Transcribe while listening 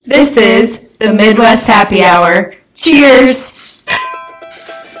This is the Midwest Happy Hour. Cheers!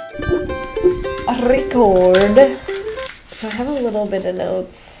 Record. So I have a little bit of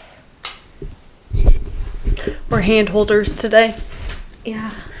notes. We're hand holders today.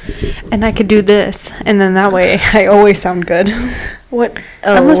 Yeah. And I could do this, and then that way I always sound good. What?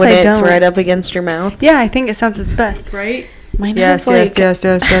 Oh, Unless when I it's don't. right up against your mouth? Yeah, I think it sounds its best, right? Mine Yes.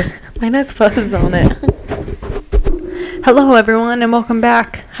 Mine has fuzz on it. Hello, everyone, and welcome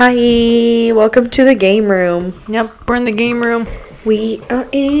back. Hi, welcome to the game room. Yep, we're in the game room. We are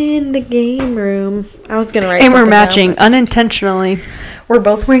in the game room. I was going to write And we're something matching down, unintentionally. we're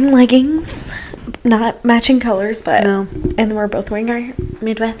both wearing leggings. Not matching colors, but... No. And we're both wearing our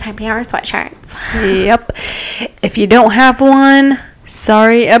Midwest Happy Hour sweatshirts. Yep. If you don't have one,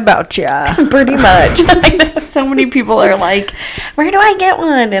 sorry about ya. Pretty much. I know so many people are like, where do I get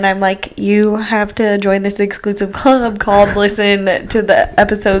one? And I'm like, you have to join this exclusive club called Listen to the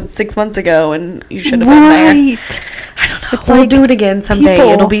episode 6 months ago, and you should have been there. Right. I don't know. It's We'll like do it again someday.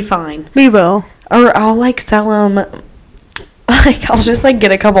 people- It'll be fine. We will. Or I'll sell them. I'll just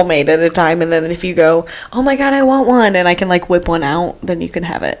get a couple made at a time, and then if you go, oh my god, I want one, and I can whip one out, then you can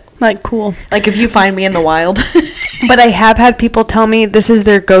have it. Cool. If you find me in the wild. But I have had people tell me this is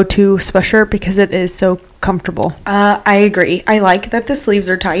their go-to sweatshirt because it is so comfortable. I agree. I like that the sleeves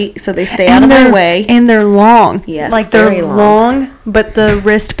are tight, so they stay out of my way. And they're long. Yes, they're very long, but the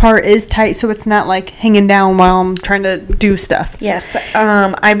wrist part is tight, so it's not hanging down while I'm trying to do stuff. Yes,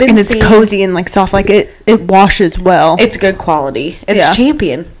 I've been And it's seeing, cozy and soft. It washes well. It's good quality. It's Yeah.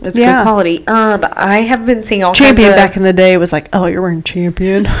 Champion. It's Yeah. good quality. I have been seeing all Champion kinds of... back in the day was oh, you're wearing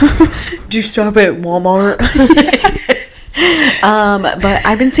Champion. Did you stop at Walmart? But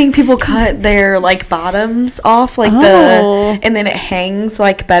I've been seeing people cut their bottoms off, Oh. and then it hangs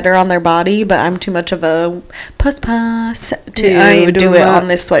better on their body. But I'm too much of a puss to Yeah, I ain't do doing it that. on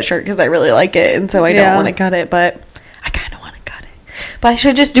this sweatshirt because I really like it, and so I Yeah. don't want to cut it. But I kind of want to cut it. But I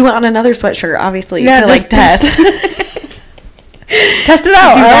should just do it on another sweatshirt, obviously, Yeah, to just test. Test it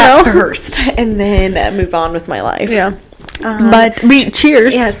out. Do I that don't know. first, and then move on with my life. Yeah. But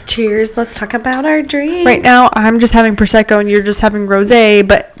cheers. Yes, cheers. Let's talk about our drinks. Right now, I'm just having Prosecco and you're just having Rosé,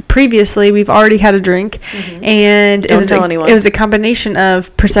 but previously we've already had a drink, and Don't tell anyone. It was a combination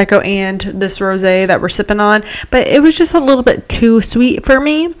of Prosecco and this Rosé that we're sipping on, but it was just a little bit too sweet for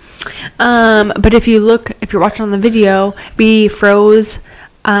me. But if you're watching on the video, we froze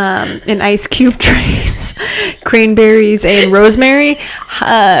in ice cube trays cranberries and rosemary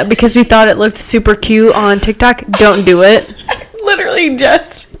because we thought it looked super cute on TikTok. Don't do it. Literally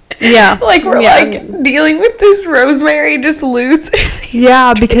just we're dealing with this rosemary just loose.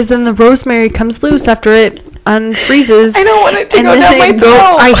 Yeah, because then the rosemary comes loose after it unfreezes. I don't want it to and go then down my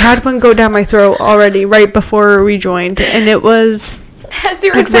throat. I had one go down my throat already right before we joined, and it was... As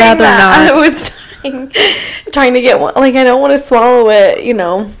you were I'd saying rather that, not. I was trying to get one. I don't want to swallow it,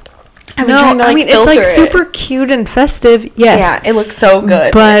 I've been trying to filter it's super cute and festive, yes. Yeah, it looks so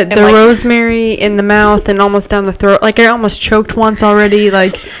good. But And, the rosemary in the mouth and almost down the throat, I almost choked once already,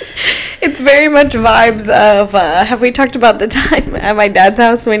 It's very much vibes of, have we talked about the time at my dad's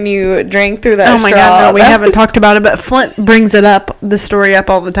house when you drank through that oh straw? my god, no, we That haven't was- talk about it, but Flint brings the story up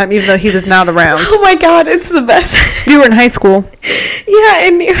all the time, even though he was not around. Oh my god, it's the best. You were in high school. Yeah,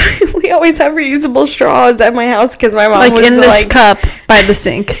 and we always have reusable straws at my house because my mom was in this cup by the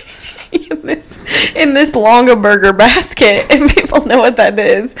sink. in this Longaburger basket, and people know what that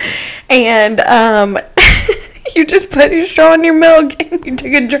is. And you just put your straw in your milk and you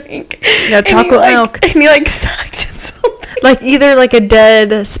took a drink. Yeah, chocolate milk. And you sucked something. Either a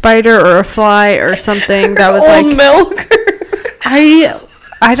dead spider or a fly or something that was Old milk.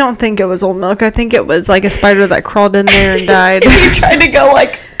 I don't think it was old milk. I think it was a spider that crawled in there and died. And you tried to go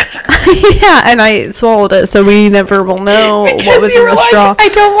yeah, and I swallowed it, so we never will know what was in the straw. I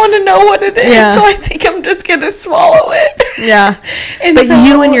don't want to know what it is, Yeah. so I think I'm just gonna swallow it. Yeah, And but so,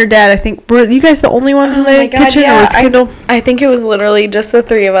 you and your dad, I think, were you guys the only ones in the kitchen, or was Kendall? I think it was literally just the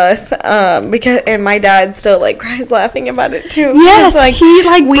three of us. And my dad still cries laughing about it too. Yes, he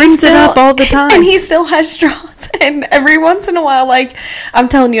we brings it up all the time, and he still has straws. And every once in a while, I'm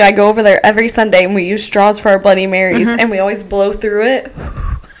telling you, I go over there every Sunday and we use straws for our Bloody Marys, and we always blow through it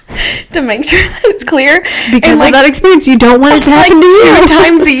to make sure that it's clear. because of that experience. You don't want it to happen to you. 2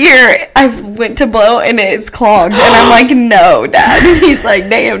 times a year, I went to blow and it's clogged, and I'm like, no, Dad. And he's like,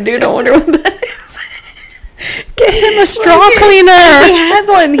 damn, dude, I wonder what that is. him a straw cleaner. He has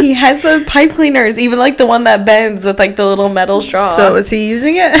one. He has the pipe cleaners, even like the one that bends with like the little metal straw. So is he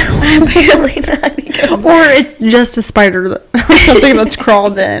using it? Apparently not. Or it's just a spider or something that's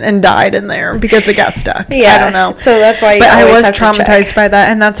crawled in and died in there because it got stuck. Yeah, I don't know. So that's why. But I was traumatized by that,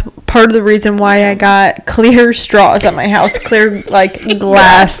 and that's part of the reason why I got clear straws at my house. Clear like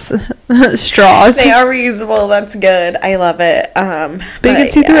glass straws. They are reusable. That's good. I love it. But you can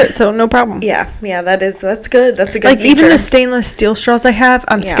see through it, so no problem. Yeah, that's good. That's a good Like feature. even the stainless steel straws I have,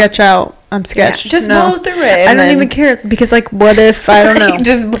 I'm sketched. Yeah, just blow through it. I don't even care because like what if I don't know? You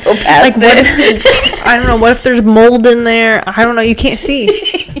just blow past like what if I don't know, what if there's mold in there? I don't know, you can't see.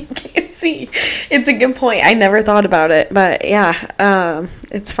 You can't see. It's a good point. I never thought about it, but yeah,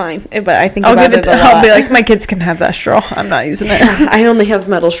 it's fine. But I think I'll about give it it a lot. I'll be like, my kids can have that straw. I'm not using it. I only have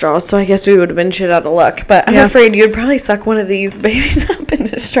metal straws, so I guess we would have been shit out of luck. But I'm afraid you'd probably suck one of these babies up in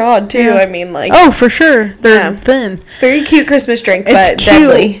a straw too. Yeah. I mean, like, oh, for sure, they're thin. Very cute Christmas drink, It's but cute.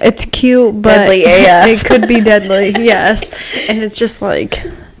 deadly. It's cute, but deadly AF. It could be deadly. Yes, and it's just like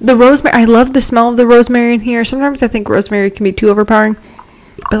the rosemary. I love the smell of the rosemary in here. Sometimes I think rosemary can be too overpowering,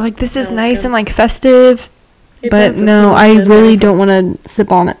 but like this is nice and like festive. But no, I really don't want to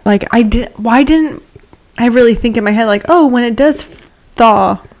sip on it. Like why didn't I really think in my head like, oh, when it does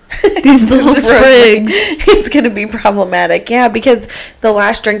thaw, these little sprigs, it's gonna be problematic. Yeah, because the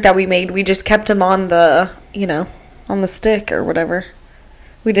last drink that we made, we just kept them on the, on the stick or whatever.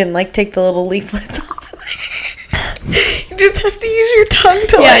 We didn't like take the little leaflets off of there. You just have to use your tongue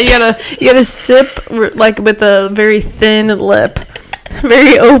to you gotta sip like with a very thin lip.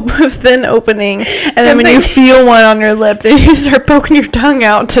 Very thin opening, and then when you feel one on your lip, then you start poking your tongue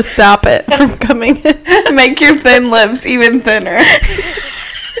out to stop it from coming. Make your thin lips even thinner.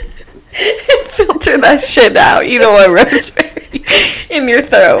 Filter that shit out. You don't want rosemary in your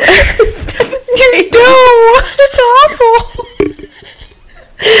throat. You don't. It's awful.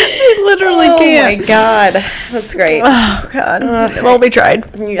 I literally can't. Oh my god, that's great. Oh god. Well, we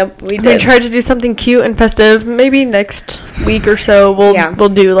tried. Yep, we did. We tried to do something cute and festive. Maybe next week or so we'll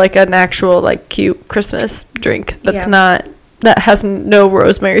do like an actual like cute Christmas drink that has no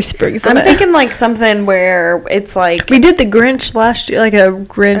rosemary sprigs in it. I'm thinking like something where it's like we did the Grinch last year, like a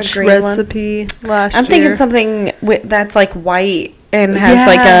Grinch recipe last year. I'm thinking something that's like white and has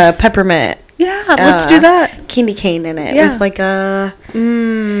like a peppermint. Yeah, let's do that. Candy cane in it with like a.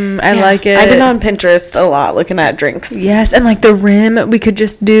 I like it. I've been on Pinterest a lot looking at drinks. Yes, and like the rim, we could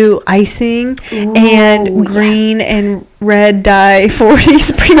just do icing and green and red dye 40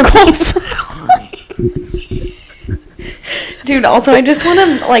 sprinkles. Dude, also I just want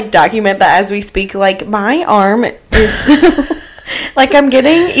to like document that as we speak. Like my arm is still, like I'm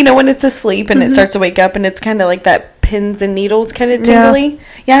getting, when it's asleep and it starts to wake up and it's kind of like that pins and needles kind of tingly.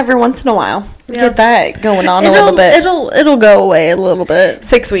 Yeah, every once in a while. Get that going on a little bit. It'll go away a little bit.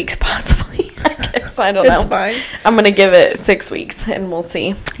 6 weeks possibly. I guess I don't know. It's fine. I'm gonna give it 6 weeks and we'll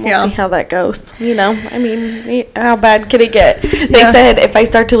see. We'll see how that goes. I mean, how bad could it get? They said if I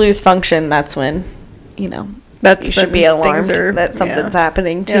start to lose function, that's when, That's you should be alarmed that something's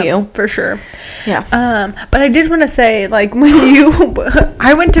happening to you. For sure. Yeah. But I did want to say, like, when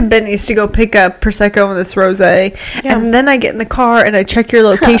I went to Benny's to go pick up Prosecco and this rosé, and then I get in the car and I check your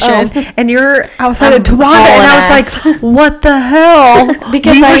location, and you're outside of Tawanda, and I was like, what the hell?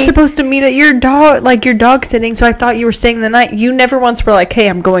 Because we were supposed to meet at your dog sitting, so I thought you were staying the night. You never once were like, hey,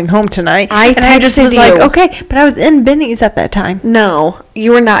 I'm going home tonight. I just was like, okay, but I was in Benny's at that time. No,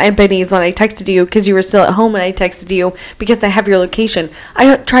 you were not at Benny's when I texted you because you were still at home, and I texted you because I have your location.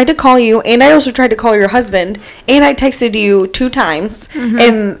 I tried to call you, and I also tried to call your husband, and I texted you 2 times.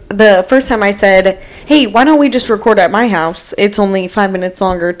 And the first time I said, hey, why don't we just record at my house? It's only 5 minutes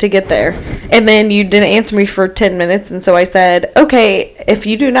longer to get there. And then you didn't answer me for 10 minutes, and so I said, okay, if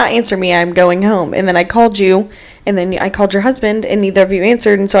you do not answer me, I'm going home. And then I called you, and then I called your husband, and neither of you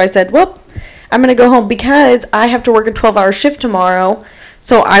answered, and so I said, well, I'm going to go home because I have to work a 12-hour shift tomorrow.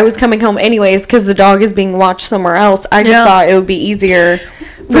 So I was coming home anyways because the dog is being watched somewhere else. I just thought it would be easier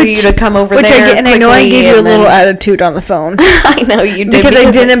for you to come over there. And I know I gave you a little attitude on the phone. I know you did. Because I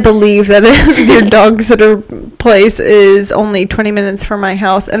didn't believe that your dog sitter place is only 20 minutes from my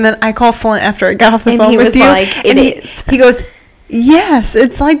house. And then I called Flint after I got off the phone with you. It is. He goes, yes,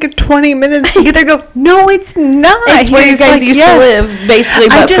 it's like 20 minutes to get there. Go, no, it's not. It's where you guys used to live, basically,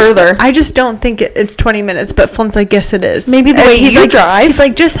 but further. I just don't think it's 20 minutes, but Flint's like, yes, it is. Maybe the way you drive. He's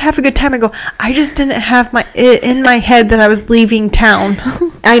like, just have a good time. I go, I just didn't have it in my head that I was leaving town.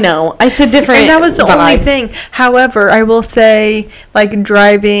 I know. It's a different And that was the vibe. only thing. However, I will say, like,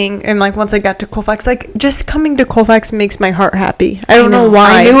 driving, and, like, once I got to Colfax, like, just coming to Colfax makes my heart happy. I don't know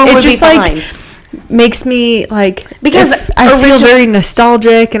why. I knew it would be fine. makes me like, Because I feel very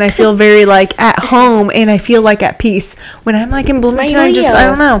nostalgic and I feel very like at home and I feel like at peace when I'm like in Bloomington. I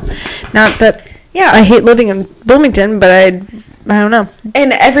don't know. Not that I hate living in Bloomington, but I don't know.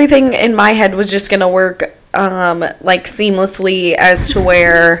 And everything in my head was just gonna work like seamlessly as to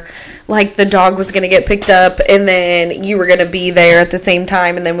where like the dog was gonna get picked up and then you were gonna be there at the same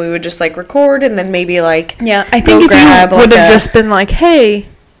time and then we would just like record and then maybe like I think if you would have just been like, hey,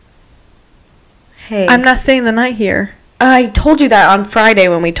 I'm not staying the night here. I told you that on Friday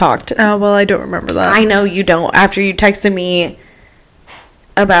when we talked. Oh, well, I don't remember that. I know you don't. After you texted me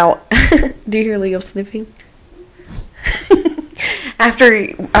about do you hear Leo sniffing? After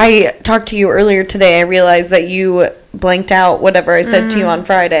I talked to you earlier today, I realized that you blanked out whatever I said to you on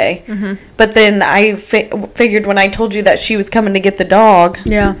Friday. Mm-hmm. But then I figured when I told you that she was coming to get the dog,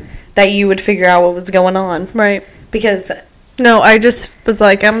 that you would figure out what was going on. Right. Because... No, I just was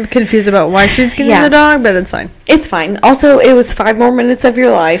like, I'm confused about why she's getting the dog, but it's fine. It's fine. Also, it was 5 more minutes of your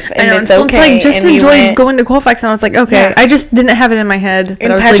life, and it's okay. It's like, just enjoy going to Colfax, and I was like, okay. Yeah. I just didn't have it in my head.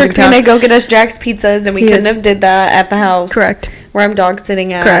 And Patrick's going to go get us Jack's Pizzas, and we couldn't have did that at the house. Correct. Where I'm dog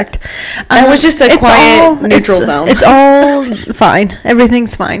sitting at. Correct. That was just a quiet, neutral zone. It's all fine.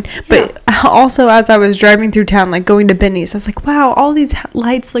 Everything's fine. But also, as I was driving through town, like going to Benny's, I was like, wow, all these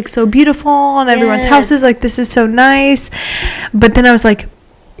lights look so beautiful on everyone's houses. Like, this is so nice. But then I was like,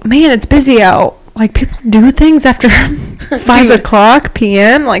 man, it's busy out. Like, people do things after 5 o'clock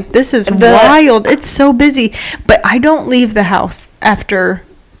p.m. Like, this is wild. It's so busy. But I don't leave the house after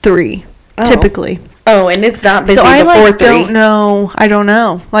 3, typically. Oh, and it's not busy so I, before 3. I don't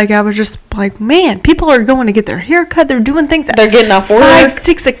know. Like, I was just like, man, people are going to get their hair cut. They're doing things at They're getting off work. 5,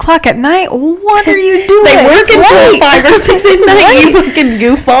 6 o'clock at night. What are you doing? They work until 5 or 6 at night. You fucking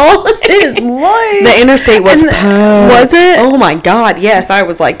goofball. It is late. The interstate was Was it? Oh, my God. Yes, I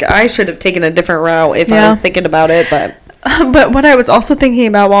was like, I should have taken a different route if I was thinking about it, but... But what I was also thinking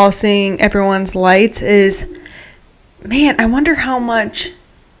about while seeing everyone's lights is, man, I wonder how much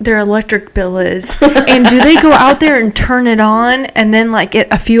their electric bill is, and do they go out there and turn it on and then like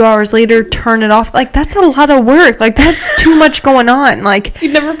a few hours later turn it off? Like, that's a lot of work. Like, that's too much going on. Like,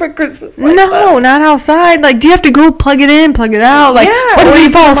 you never put Christmas lights up. Not outside. Like, do you have to go plug it in, plug it out? Like, what if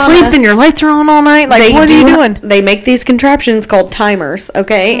you fall asleep and your lights are on all night? Like, what are you doing? They make these contraptions called timers,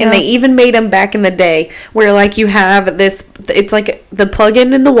 okay? And they even made them back in the day where like you have this, it's like the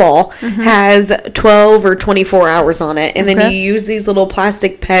plug-in in the wall has 12 or 24 hours on it, and then you use these little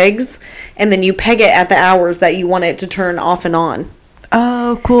plastic pegs, and then you peg it at the hours that you want it to turn off and on.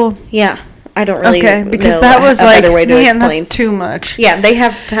 Oh, cool. Yeah. I don't really because know that was a like, better way to explain. That's too much. Yeah, they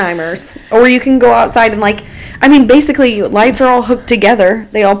have timers. Or you can go outside and like, I mean, basically, lights are all hooked together.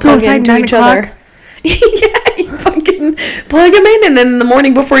 They all plug into each other. Yeah, you fucking plug them in, and then in the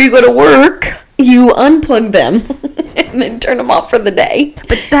morning before you go to work, you unplug them and then turn them off for the day.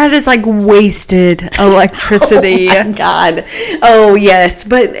 But that is like wasted electricity. Oh my God. Oh yes,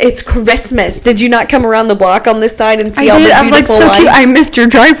 but it's Christmas. Did you not come around the block on this side and see all the beautiful lights? I was like, so cute. I missed your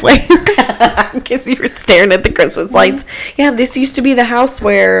driveway. Because you were staring at the Christmas lights. Yeah, this used to be the house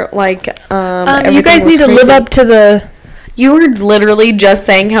where like you guys need to live up to the... You were literally just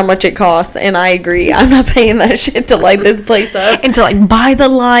saying how much it costs, and I agree. I'm not paying that shit to light this place up. And to, like, buy the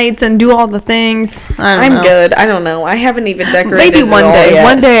lights and do all the things. I'm good. I don't know. I haven't even decorated Maybe one day. Yet.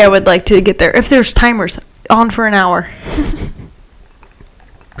 One day I would like to get there. If there's timers on for an hour.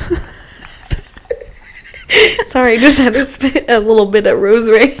 Sorry, just had to spit a little bit of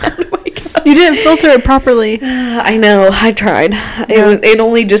rosary out of my cup. You didn't filter it properly. I know. I tried. Yeah. It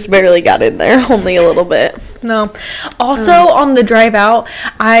only just barely got in there. Only a little bit. No. Also, on the drive out,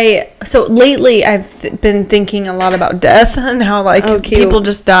 so lately I've been thinking a lot about death and how, like, people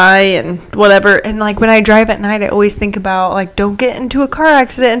just die and whatever. And, like, when I drive at night, I always think about, like, don't get into a car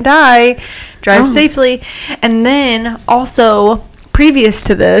accident and die. Drive safely. And then, also... Previous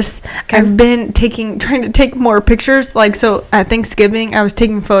to this, I've been trying to take more pictures. Like, so at Thanksgiving, I was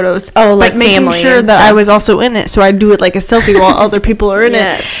taking photos. Oh, like but making sure that I was also in it. So I do it like a selfie while other people are in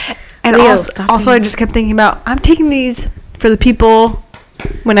it. And Leo, also I just kept thinking about, I'm taking these for the people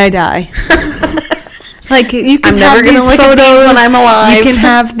when I die. Like, you can have these photos when I'm alive. You can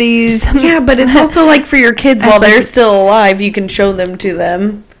have these. Yeah, but it's also like for your kids while they're still alive, you can show them to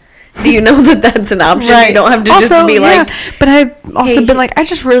them. Do you know that that's an option? Right. You don't have to also, just be like... But I've also been like, I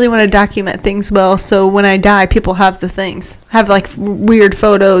just really want to document things well, so when I die, people have the things. Have, like, weird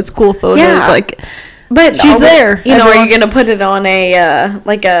photos, cool photos, like... But she's there. You know, are you going to put it on a,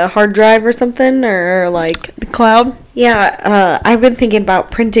 like, a hard drive or something? Or, like... The cloud? Yeah, I've been thinking about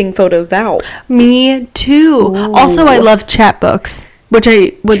printing photos out. Me, too. Ooh. Also, I love chat books. which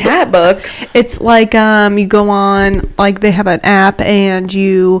I would. Chat books. It's like you go on, like they have an app and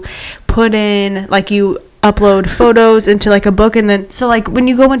you put in, like you upload photos into like a book, and then so like when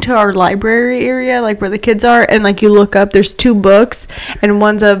you go into our library area, like where the kids are, and like you look up, there's 2 books, and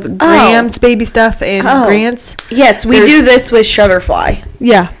one's of Graham's baby stuff and Grant's. Yes, we do this with Shutterfly.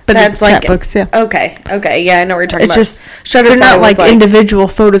 Yeah, but That's it's like chat books. Yeah. Okay, yeah, I know what you're talking It's about. just Shutterfly. they're not was like individual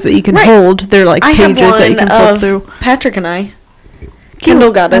photos that you can hold. They're like I have pages that you one can flip of through. Patrick and I.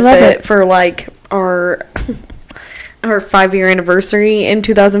 Kendall got us it for like our 5-year anniversary in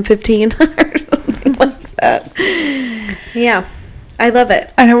 2015 or something like that. Yeah, I love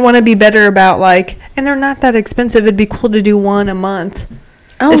it. I don't want to be better about like, and they're not that expensive. It'd be cool to do one a month.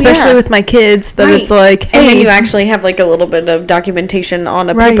 Oh, especially with my kids, that it's like, hey, and then you actually have like a little bit of documentation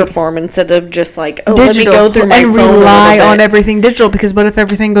on a paper form instead of just like, oh, digital, let me go through my and phone rely on everything digital, because what if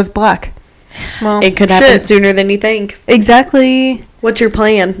everything goes black? Well, it could happen sooner than you think. Exactly. What's your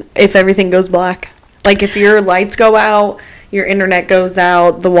plan if everything goes black? Like if your lights go out, your internet goes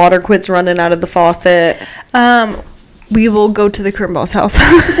out, the water quits running out of the faucet. We will go to the Kernball's house.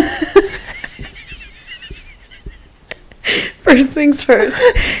 First things first.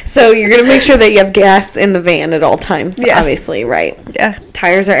 So you're going to make sure that you have gas in the van at all times, obviously, right? Yeah.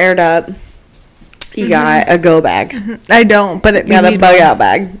 Tires are aired up. You got a go bag. I don't, but You got a bug out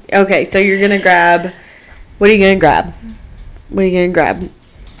bag. Okay, so you're going to grab... What are you going to grab? What are you going to grab?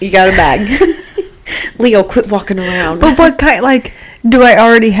 You got a bag. Leo, quit walking around. But what kind, like, do I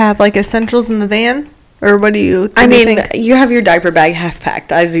already have, like, essentials in the van? Or what do you think? You have your diaper bag half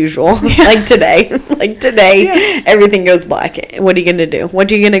packed, as usual. Like today. Everything goes black. What are you going to do?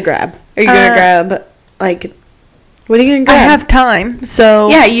 What are you going to grab? Are you going to grab, like... What are you going to grab? I have time, so...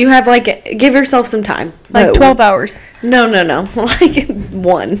 Yeah, you have, like... Give yourself some time. Like 12 hours. No. Like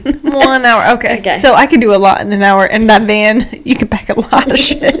 1. 1 hour. Okay. So I could do a lot in an hour. In that van, you can pack a lot of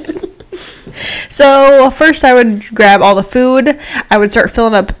shit. So first I would grab all the food. I would start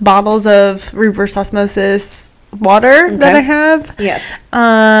filling up bottles of reverse osmosis water that I have. Yes.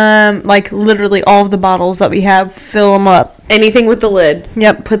 Like literally all of the bottles that we have, fill them up. Anything with the lid.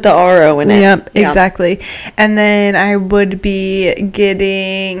 Yep. Put the RO in it. Yep, exactly. And then I would be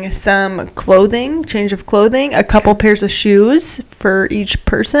getting some clothing, change of clothing, a couple pairs of shoes for each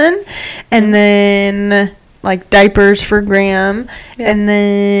person, and then like diapers for Graham, and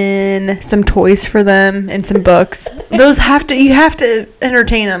then some toys for them and some books. Those you have to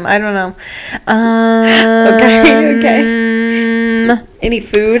entertain them. I don't know. Okay. Any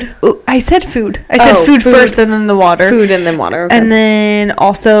food? I said food. I said food first and then the water. Food and then water. Okay. And then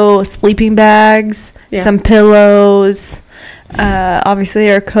also sleeping bags, some pillows,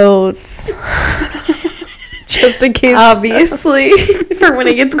 obviously our coats. Just in case. Obviously. For when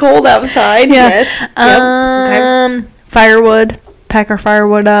it gets cold outside. Yeah. Yes. Okay. Firewood. Pack our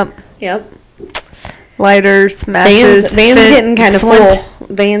firewood up. Yep. Lighters, matches. Van's getting kind of full.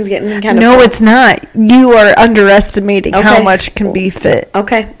 Van's getting kind of full. No, it's not. You are underestimating how much can be fit.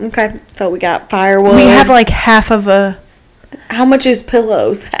 Okay. So we got firewood. We have like half of a... How much is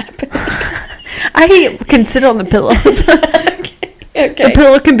pillows happening? I can sit on the pillows. Okay. The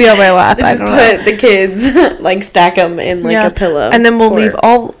pillow can be on my lap. Just I don't know. put the kids, like, stack them in, like, a pillow. And then we'll leave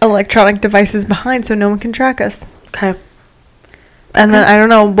all electronic devices behind so no one can track us. Okay. And then, I don't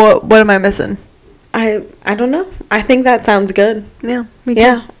know, what am I missing? I don't know. I think that sounds good. Yeah, me too.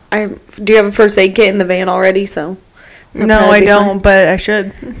 Yeah. Do you have a first aid kit in the van already? So no, I don't, but I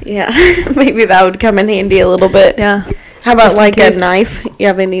should. Yeah. Maybe that would come in handy a little bit. Yeah. How about like a knife? You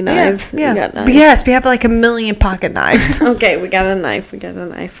have any knives? Yeah. You got knives? Yes, we have like 1 million pocket knives. Okay, we got a knife.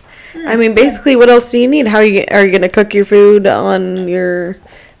 I mean, basically, what else do you need? Are you going to cook your food on your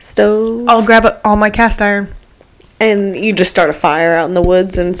stove? I'll grab all my cast iron. And you just start a fire out in the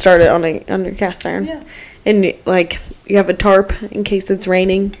woods and start it on your cast iron. Yeah. And like you have a tarp in case it's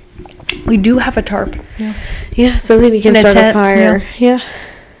raining. We do have a tarp. Yeah. Yeah. So then you can start a fire. Yeah.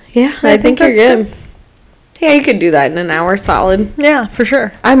 I think you're good. Yeah, you could do that in an hour solid. Yeah, for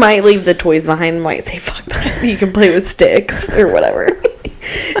sure. I might leave the toys behind and might say, fuck that. You can play with sticks or whatever.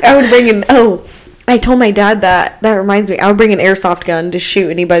 I would bring I told my dad that reminds me, I would bring an airsoft gun to shoot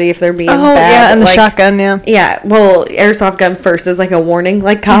anybody if they're being bad. Yeah, and the shotgun, yeah. Yeah, well, airsoft gun first is like a warning.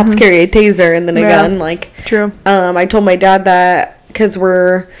 Like cops carry a taser and then a gun. Like, true. I told my dad that because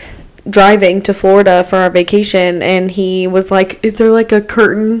we're driving to Florida for our vacation, and he was like, is there like a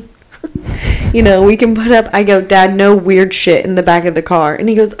curtain we can put up? I go, Dad, no weird shit in the back of the car. And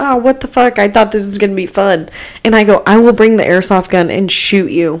he goes, oh, what the fuck? I thought this was going to be fun. And I go, I will bring the airsoft gun and shoot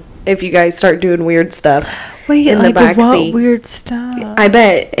you if you guys start doing weird stuff. Wait, in the back what seat. Weird stuff? I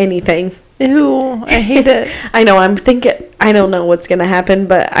bet anything. Ew, I hate it. I know, I don't know what's gonna happen,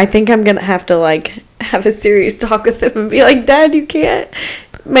 but I think I'm gonna have to, like, have a serious talk with him and be like, Dad, you can't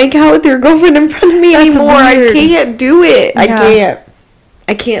make out with your girlfriend in front of me anymore. Weird. I can't do it. Yeah.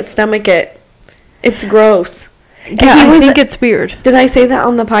 I can't stomach it. It's gross. Yeah, I think it's weird. Did I say that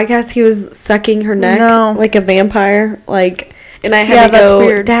on the podcast? He was sucking her neck like a vampire, like, and I had to that's go,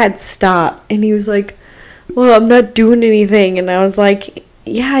 weird. Dad, stop. And he was like, well, I'm not doing anything. And I was like,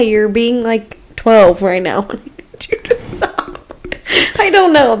 yeah, you're being like 12 right now. I need you to stop. I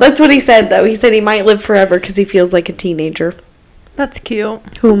don't know. That's what he said, though. He said he might live forever because he feels like a teenager. That's cute.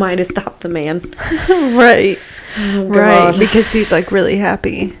 Who am I to stop the man? Right. Oh, God. Right. Because he's like really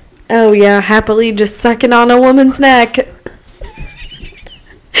happy. Oh, yeah. Happily just sucking on a woman's neck.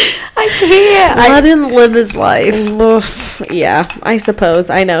 I can't. Let him live his life. Yeah, I suppose.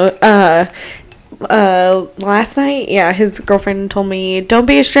 I know. Last night, yeah, his girlfriend told me, don't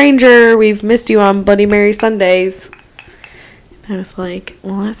be a stranger. We've missed you on Bloody Mary Sundays. I was like,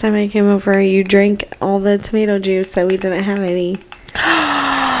 well, last time I came over, you drank all the tomato juice, so we didn't have any.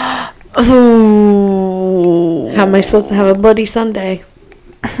 Ooh. How am I supposed to have a Bloody Sunday?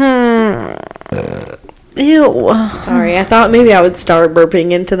 Ew. Sorry, I thought maybe I would start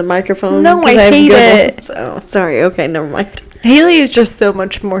burping into the microphone. No, I have hate good it. ones. Oh, sorry. Okay, never mind. Haley is just so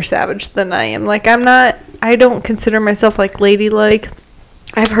much more savage than I am. Like, I don't consider myself, like, ladylike.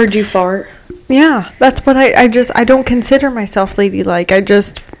 I've heard you fart. Yeah, that's what I don't consider myself ladylike.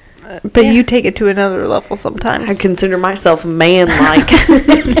 But you take it to another level sometimes. I consider myself man-like.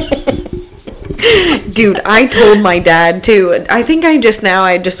 Dude, I told my dad, too. I think I just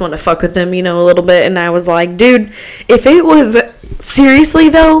want to fuck with him, a little bit. And I was like, dude, if it was, seriously,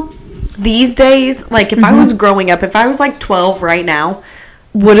 though, these days, like, if I was growing up, if I was, like, 12 right now,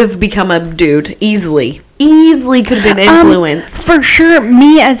 would have become a dude, easily could have been influenced. For sure,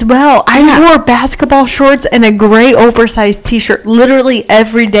 me as well. I wore basketball shorts and a gray oversized t-shirt literally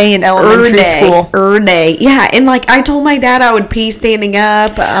every day in elementary school. Yeah, and like I told my dad I would pee standing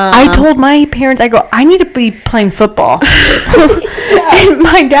up. I told my parents, I need to be playing football. And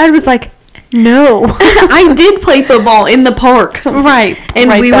my dad was like, no. I did play football in the park. Right.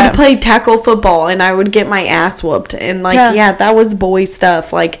 And we would play tackle football and I would get my ass whooped. And like, yeah, that was boy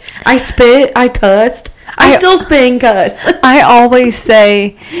stuff. Like, I spit, I cussed. I still spit and cuss. I always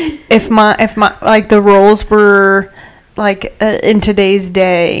say if my like the roles were like in today's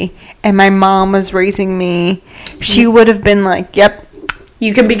day and my mom was raising me, she would have been like, yep,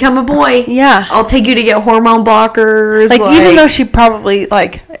 you can become a boy. Yeah. I'll take you to get hormone blockers. Like even though she probably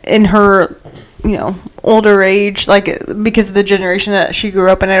like in her older age, like because of the generation that she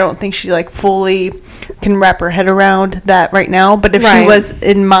grew up in, I don't think she like fully can wrap her head around that right now. But if she was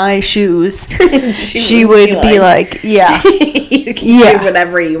in my shoes, she would be like, yeah, you can do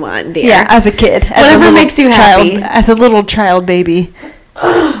whatever you want, dear. Yeah, as a kid, whatever makes you happy, as a little child baby.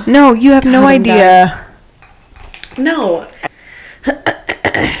 No, you have no idea. No.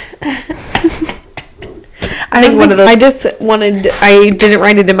 I think one of those. I didn't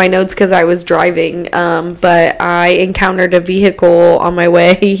write it in my notes because I was driving, but I encountered a vehicle on my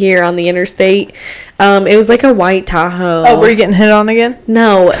way here on the interstate. It was like a white Tahoe. Oh, were you getting hit on again?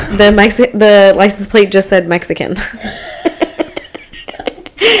 No, the license plate just said Mexican.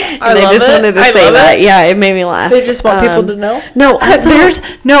 I just wanted to say that. Yeah, it made me laugh. They just want people to know. No, there's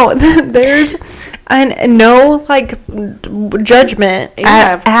no like judgment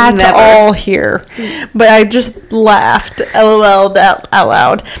at all here, but I just laughed, LOL'd out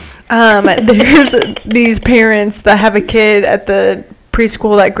loud. There's these parents that have a kid at the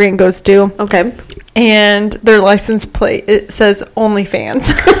preschool that Grant goes to. Okay, and their license plate, it says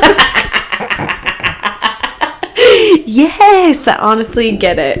OnlyFans. Yes, I honestly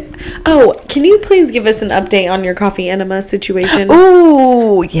get it. Oh, can you please give us an update on your coffee enema situation?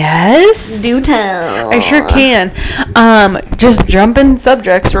 Ooh, yes. Do tell. I sure can. Just jumping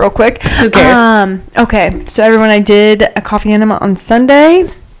subjects real quick. Who cares? Okay, so everyone, I did a coffee enema on Sunday.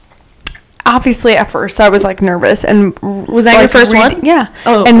 Obviously, at first, I was, like, nervous. And was that your first one? Yeah.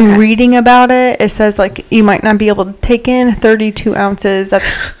 Oh, and reading about it, it says, like, you might not be able to take in 32 ounces.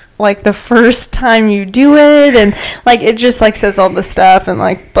 That's like the first time you do it, and like it just like says all this stuff and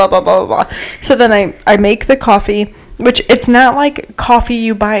like blah blah blah blah blah. So then I make the coffee, which it's not like coffee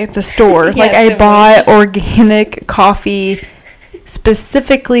you buy at the store. Yeah, like I bought organic coffee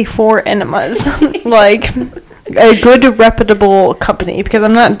specifically for Enemas. Like a good reputable company, because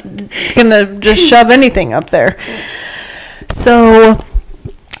I'm not gonna just shove anything up there. So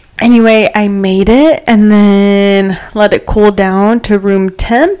anyway, I made it and then let it cool down to room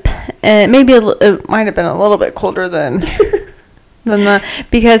temp, and maybe it might have been a little bit colder than Then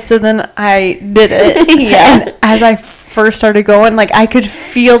I did it. Yeah. And as I first started going, like I could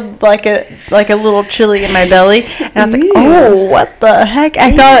feel like a little chilly in my belly, and I was like, "Oh, what the heck?"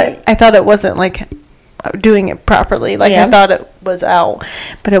 I thought it wasn't like doing it properly. Like I thought it was out,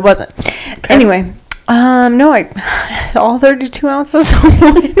 but it wasn't. Okay. Anyway, no, all 32 ounces.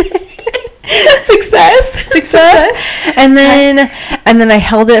 Success. And then I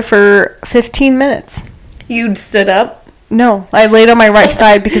held it for 15 minutes. You stood up? No, I laid on my right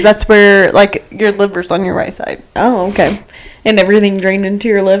side because that's where, like, your liver's on your right side. Oh, okay. And everything drained into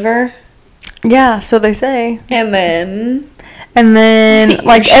your liver? Yeah, so they say. And then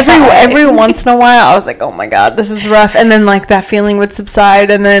like, every once in a while, I was like, oh my God, this is rough. And then, like, that feeling would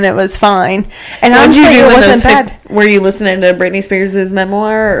subside, and then it was fine. And honestly, it wasn't bad. Were you listening to Britney Spears'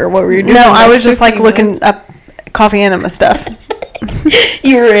 memoir, or what were you doing? No, I was just, like, looking up coffee enema stuff.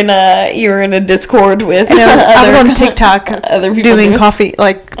 You were in a Discord with. I was on TikTok, other people doing coffee,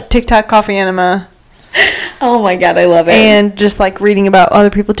 like TikTok coffee enema. Oh my God, I love it. And just like reading about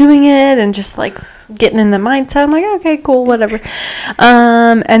other people doing it, and just like getting in the mindset. I'm like, okay, cool, whatever.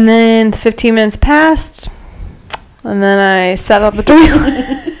 And then 15 minutes passed, and then I sat on the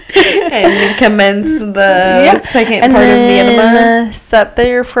toilet and commenced the second part of the enema. Sat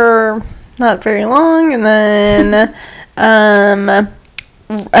there for not very long, and then.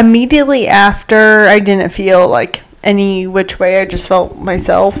 Immediately after, I didn't feel like any which way. I just felt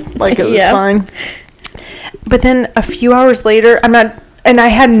myself, like it was fine. But then a few hours later, I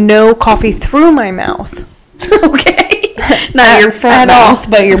had no coffee through my mouth. Okay. Not your front mouth,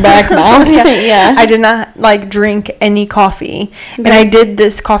 but your back mouth. Yeah. I did not like drink any coffee. Okay. And I did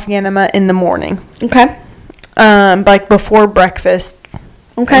this coffee enema in the morning. Okay. Like before breakfast.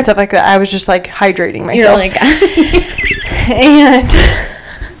 Okay. And stuff like that. I was just like hydrating myself. You're like, and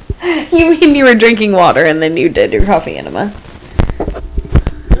you mean you were drinking water and then you did your coffee enema?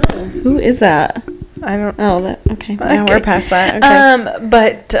 Who is that? I don't. Oh, that okay. Now we're past that. Okay.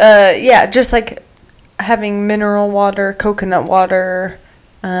 But yeah, just like having mineral water, coconut water,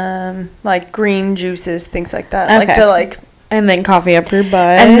 like green juices, things like that. Okay. Like to like. And then coffee up your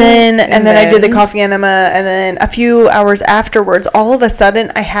butt. And then I did the coffee enema, and then a few hours afterwards, all of a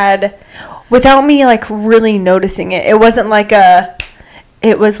sudden I had, without me like really noticing it, it wasn't like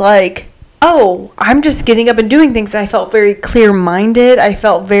it was like, oh, I'm just getting up and doing things. And I felt very clear-minded. I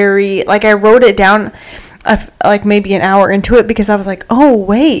felt very, like I wrote it down like maybe an hour into it because I was like, oh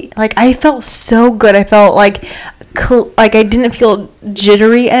wait, like I felt so good. I felt like I didn't feel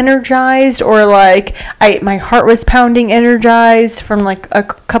jittery energized, or like my heart was pounding energized from like a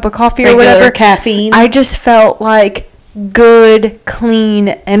cup of coffee or whatever. Caffeine. I just felt like good, clean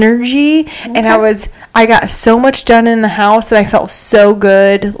energy. Okay. And I got so much done in the house, and I felt so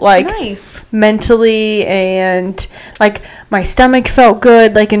good, like nice. Mentally, and like my stomach felt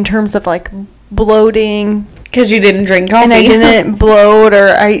good, like in terms of like bloating, because you didn't drink coffee. And I didn't bloat,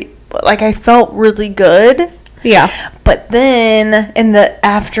 or I felt really good. Yeah. But then in the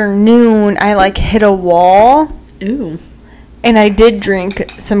afternoon, I like hit a wall. Ooh. And I did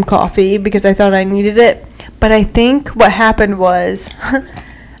drink some coffee because I thought I needed it. But I think what happened was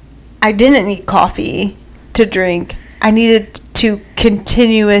I didn't need coffee to drink. I needed to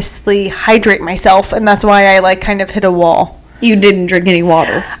continuously hydrate myself, and that's why I like kind of hit a wall. You didn't drink any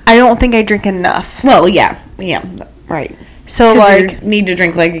water. I don't think I drink enough. Well, yeah, right. So like you need to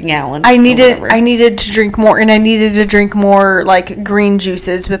drink like a gallon. I needed to drink more, and I needed to drink more like green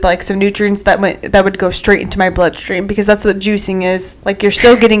juices with like some nutrients that would go straight into my bloodstream, because that's what juicing is. Like you're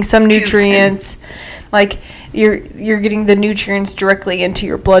still getting some nutrients, like you're getting the nutrients directly into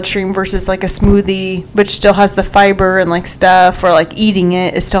your bloodstream versus like a smoothie, which still has the fiber and like stuff, or like eating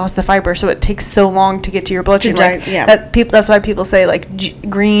it still has the fiber, so it takes so long to get to your bloodstream. That's why people say like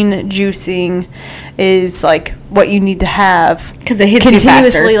green juicing is like what you need to have, because it hits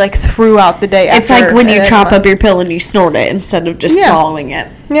continuously you faster. Like throughout the day. It's like when you chop up your pill and you snort it instead of just swallowing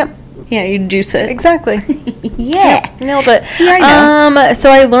it. Yep. Yeah, you juice it. Exactly. Yeah. Nailed it. Yeah, I know. So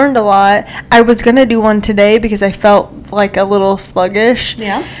I learned a lot. I was going to do one today because I felt like a little sluggish.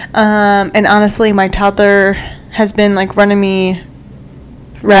 Yeah. And honestly, my toddler has been like running me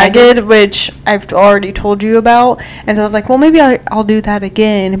ragged, which I've already told you about. And so I was like, well, maybe I'll do that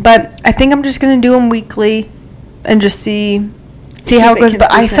again. But I think I'm just going to do them weekly and just see how it goes. But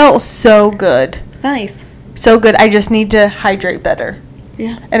I felt so good. Nice. So good. I just need to hydrate better.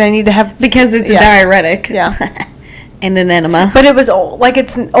 Yeah. And I need to have... Because it's a diuretic. Yeah. And an enema. But it was, like,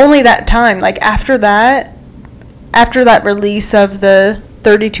 it's only that time. Like, after that release of the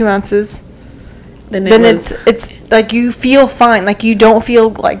 32 ounces, then it's like, you feel fine. Like, you don't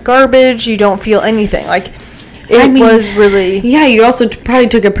feel like garbage. You don't feel anything. Like, It was really... Yeah, you also probably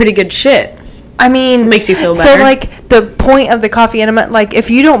took a pretty good shit. I mean... It makes you feel better. So, like, the point of the coffee enema, like, if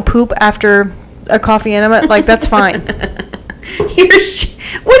you don't poop after a coffee enema, like, that's fine.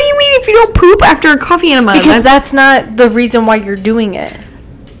 What do you mean if you don't poop after a coffee enema? Because that's not the reason why you're doing it.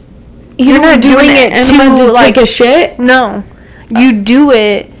 You're not doing it to like, take a shit? No. You do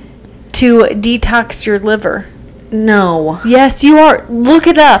it to detox your liver. No. Yes, you are. Look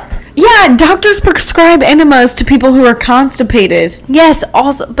it up. Yeah, doctors prescribe enemas to people who are constipated. Yes,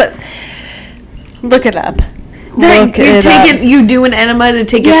 also, but look it up. You do an enema to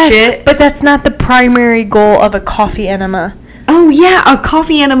take a shit? But that's not the primary goal of a coffee enema. Oh, yeah, a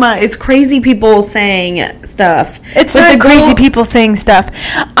coffee enema is crazy people saying stuff. It's not crazy people saying stuff.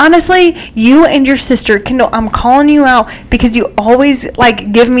 Honestly, you and your sister, Kendall, I'm calling you out because you always,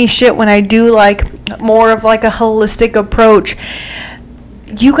 like, give me shit when I do, like, more of, like, a holistic approach.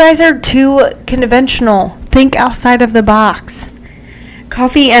 You guys are too conventional. Think outside of the box.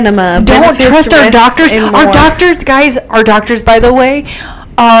 Coffee enema. Don't trust our doctors. Our doctors, by the way,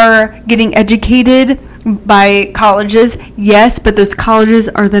 are getting educated by colleges, yes, but those colleges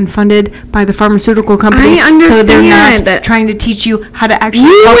are then funded by the pharmaceutical companies. I understand. So they're not trying to teach you how to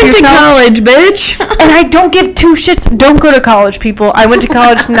actually help went yourself. To college, bitch. And I don't give two shits. Don't go to college, people. I went to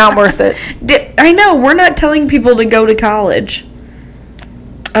college, not worth it. I know, we're not telling people to go to college.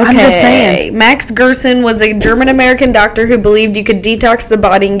 Okay. I'm just saying. Max Gerson was a German-American doctor who believed you could detox the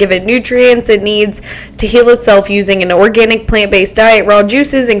body and give it nutrients it needs to heal itself using an organic plant-based diet, raw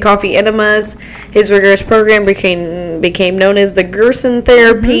juices, and coffee enemas. His rigorous program became known as the Gerson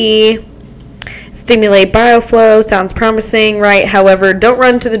therapy. Mm-hmm. Stimulate bioflow. Sounds promising, right? However, don't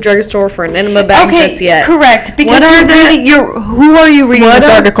run to the drugstore for an enema bag just yet. Correct. Because who are you reading this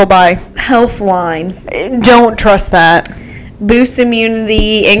article by? Healthline. Don't trust that. Boosts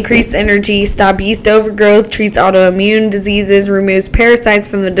immunity, increased energy, stop yeast overgrowth, treats autoimmune diseases, removes parasites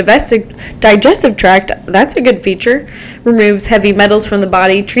from the digestive tract. That's a good feature. Removes heavy metals from the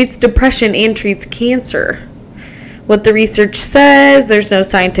body, treats depression, and treats cancer. What the research says, there's no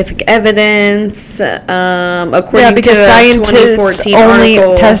scientific evidence. According to a 2014 only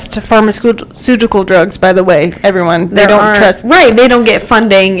article, test pharmaceutical drugs, by the way, everyone. They don't trust. Right, they don't get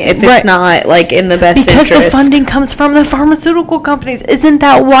funding if it's not, like, in the best interest. Because the funding comes from the pharmaceutical companies. Isn't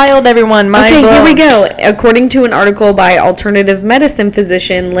that wild, everyone? Here we go. According to an article by alternative medicine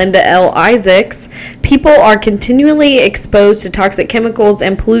physician Linda L. Isaacs, people are continually exposed to toxic chemicals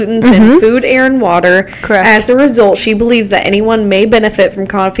and pollutants in food, air, and water. Correct. As a result, she believes that anyone may benefit from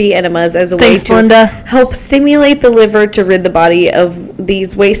coffee enemas as a way to help stimulate the liver to rid the body of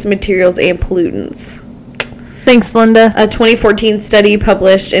these waste materials and pollutants. Thanks, Linda. A 2014 study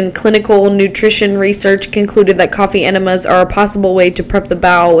published in Clinical Nutrition Research concluded that coffee enemas are a possible way to prep the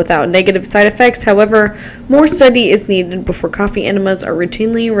bowel without negative side effects. However, more study is needed before coffee enemas are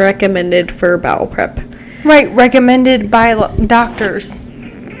routinely recommended for bowel prep. Right, recommended by doctors.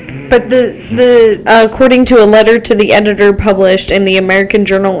 But according to a letter to the editor published in the American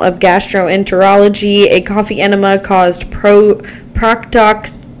Journal of Gastroenterology, a coffee enema caused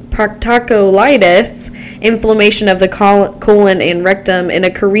proctocolitis, inflammation of the colon and rectum in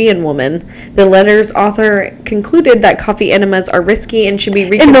a Korean woman. The letter's author concluded that coffee enemas are risky and should be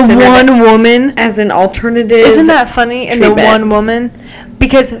reconsidered in the one woman as an alternative. Isn't that funny? Treatment. In the one woman?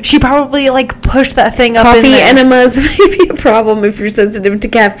 Because she probably, like, pushed that thing up in there. Coffee enemas may be a problem if you're sensitive to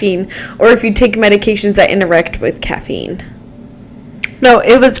caffeine or if you take medications that interact with caffeine. No,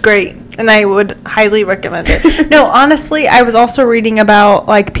 it was great, and I would highly recommend it. No, honestly, I was also reading about,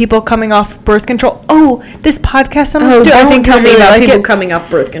 like, people coming off birth control. Oh, this podcast I'm don't tell me about like people coming off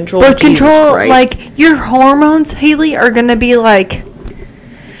birth control. Birth control, like, your hormones, Haley, are going to be, like...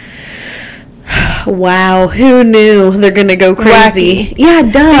 Wow, who knew they're gonna go crazy? Wacky. Yeah,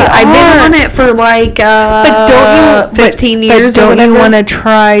 duh. I've been on it for like 15 years. But don't you want to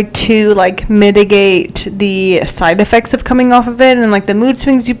try to, like, mitigate the side effects of coming off of it and, like, the mood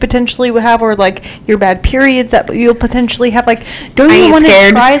swings you potentially would have, or, like, your bad periods that you'll potentially have? Like, don't you want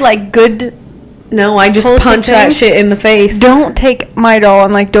to try, like, good? No, I just punch that shit in the face. Don't take Midol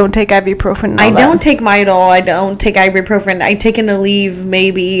and, like, don't take ibuprofen. I don't take Midol. I don't take ibuprofen. I take an Aleve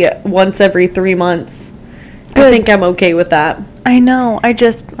maybe once every 3 months. Good. I think I'm okay with that. I know. I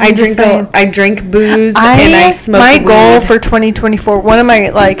drink booze and I smoke my weed. goal for 2024, one of my,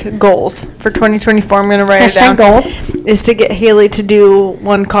 like, goals for 2024, I'm going to write it down. Goals is to get Haley to do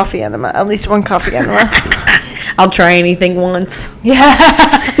one coffee enema, at least one coffee enema. I'll try anything once. Yes.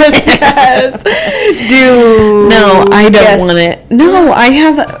 No, I don't want it. No, I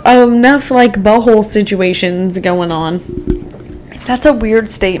have enough, like, butthole situations going on. That's a weird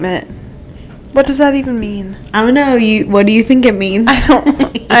statement. What does that even mean? I don't know. What do you think it means?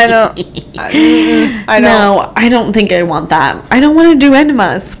 I don't. No, I don't think I want that. I don't want to do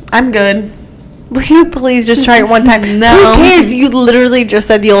enemas. I'm good. Will you please just try it one time? No. Who cares? You literally just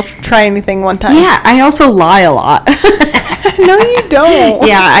said you'll try anything one time. Yeah, I also lie a lot. No, you don't.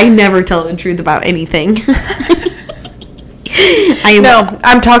 Yeah, I never tell the truth about anything.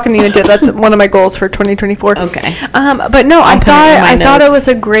 I'm talking you into it. That's one of my goals for 2024. Okay. But no, I thought it was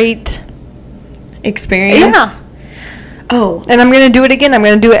a great experience. Yeah. Oh, and I'm gonna do it again. I'm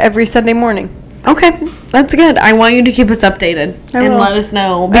gonna do it every Sunday morning. Okay, that's good. I want you to keep us updated and let us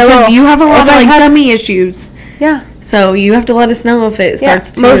know because you have a lot of tummy issues. Yeah. So you have to let us know if it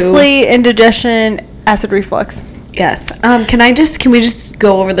starts to mostly indigestion, acid reflux. Yes. Can we just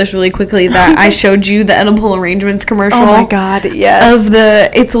go over this really quickly? That I showed you the edible arrangements commercial. Oh my God! Yes.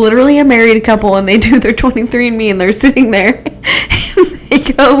 It's literally a married couple and they do their 23andMe and they're sitting there. They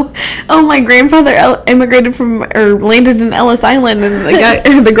go, oh, my grandfather immigrated landed in Ellis Island,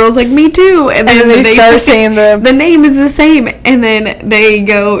 and the girl's like, me too, and then they start saying the name is the same, and then they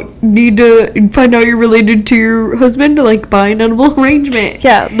go, need to find out you're related to your husband to like buy an edible arrangement.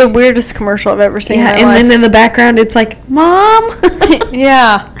 Yeah, the weirdest commercial I've ever seen. Yeah, and then in the background it's like, Mom.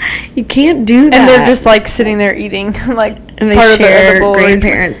 Yeah, you can't do that. And they're just like sitting there eating, like, and they part share of the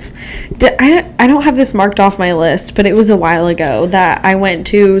grandparents. I don't have this marked off my list, but it was a while ago that I went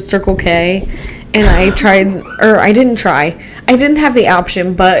to Circle K and I didn't have the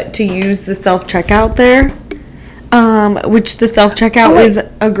option but to use the self-checkout there, which the self-checkout is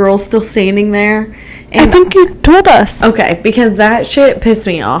a girl still standing there. And I think you told us. Okay, because that shit pissed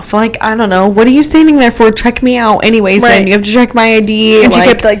me off. Like, I don't know. What are you standing there for? Check me out. Anyways, then you have to check my ID. And she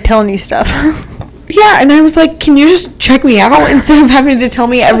kept, like, telling you stuff. Yeah, and I was like, can you just check me out instead of having to tell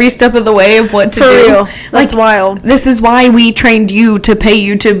me every step of the way of what to do? For real. That's like, wild. This is why we trained you to pay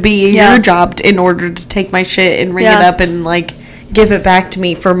you to be your job in order to take my shit and ring it up and, like, give it back to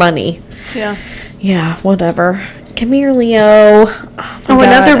me for money. Yeah. Yeah, whatever. Give me your Leo. Oh,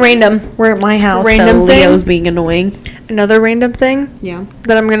 another random. We're at my house, random so thing. Leo's being annoying. Another random thing? Yeah.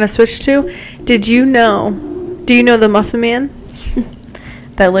 That I'm going to switch to. Do you know the Muffin Man?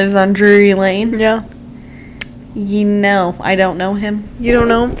 That lives on Drury Lane? Yeah. I don't know him. You don't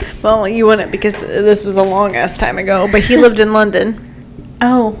know? Well, you wouldn't because this was a long-ass time ago. But he lived in London.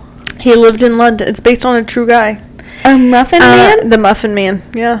 Oh. He lived in London. It's based on a true guy. A Muffin Man? The Muffin Man.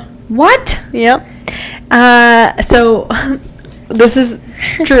 Yeah. What? Yep. So, this is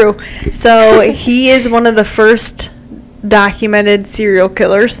true. So, he is one of the first documented serial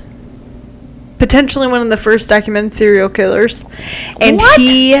killers. Potentially one of the first documented serial killers. And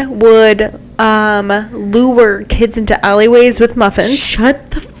he would lure kids into alleyways with muffins. Shut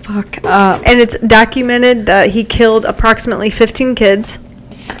the fuck up. And it's documented that he killed approximately 15 kids.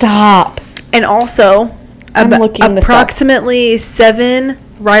 Stop. And also approximately 7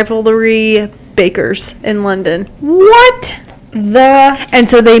 rivalry bakers in London. What? And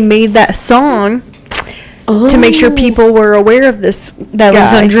so they made that song to make sure people were aware of this. That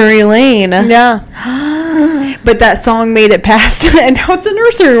was on Drury Lane. Yeah. But that song made it past, and now it's a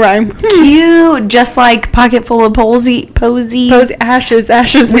nursery rhyme. Cute. Just like Pocket Full of Posies.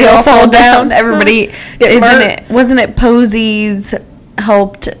 Ashes, we all fall down. Everybody, wasn't it Posies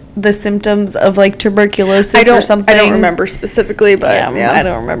helped the symptoms of like tuberculosis or something? I don't remember specifically, but yeah. I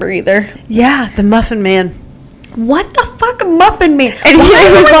don't remember either. Yeah, the Muffin Man. What the fuck, Muffin Man? And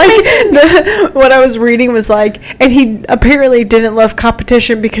what I was reading was like, and he apparently didn't love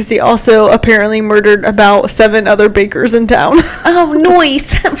competition because he also apparently murdered about 7 other bakers in town. Oh,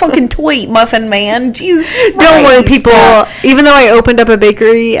 nice. Fucking tweet, Muffin Man. Jesus Christ. Don't worry, people. Even though I opened up a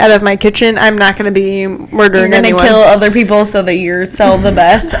bakery out of my kitchen, I'm not going to be murdering anyone. You're going to kill other people so that you sell the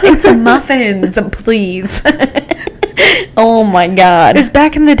best. It's muffins, please. Oh my God. It was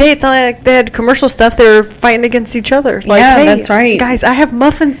back in the day. It's not like they had commercial stuff. They were fighting against each other. Like, yeah, hey, that's right. Guys, I have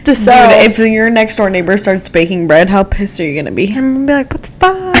muffins to sell. Dude, if your next door neighbor starts baking bread, how pissed are you going to be? I'm going to be like, what the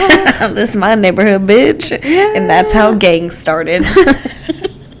fuck? This is my neighborhood, bitch. Yeah. And that's how gangs started.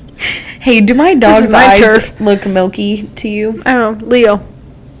 Hey, do my dog's eyes look milky to you? I don't know. Leo.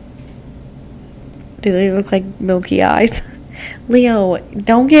 Do they look like milky eyes? Leo,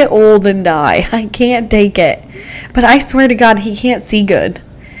 don't get old and die. I can't take it. But I swear to God, he can't see good.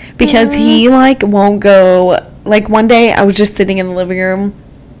 Because he, like, won't go... Like, one day, I was just sitting in the living room,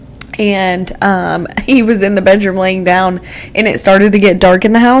 and he was in the bedroom laying down, and it started to get dark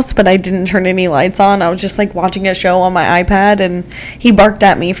in the house, but I didn't turn any lights on. I was just, like, watching a show on my iPad, and he barked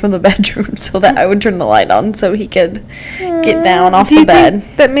at me from the bedroom so that I would turn the light on so he could get down off the bed.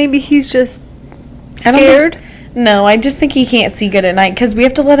 Think that maybe he's just scared? No, I just think he can't see good at night because we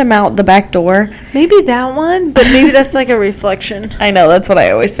have to let him out the back door. Maybe that one, but maybe that's like a reflection. I know, that's what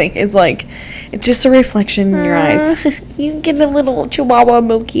I always think. It's like, it's just a reflection in your eyes. You get a little chihuahua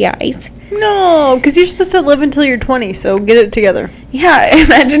milky eyes. No, because you're supposed to live until you're 20, so get it together. Yeah,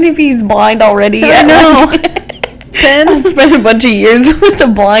 imagine if he's blind already. I know. 10? I'll spend a bunch of years with a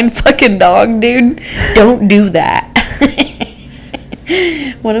blind fucking dog, dude. Don't do that.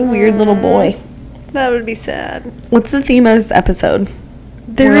 What a weird little boy. That would be sad. What's the theme of this episode?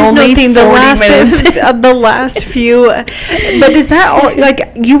 There We're is no only theme. 40 The last few. But is that all?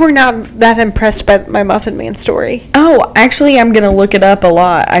 Like, you were not that impressed by my Muffin Man story. Oh, actually, I'm going to look it up a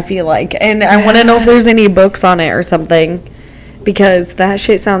lot, I feel like. And I want to know if there's any books on it or something. Because that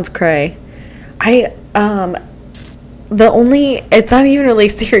shit sounds cray. It's not even really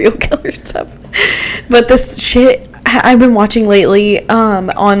serial killer stuff. But this shit I've been watching lately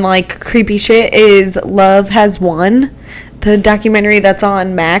on, like, creepy shit is Love Has Won. The documentary that's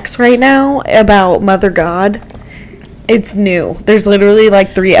on Max right now about Mother God. It's new. There's literally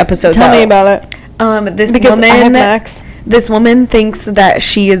like 3 episodes Tell out. me about it. Because I have Max. This woman thinks that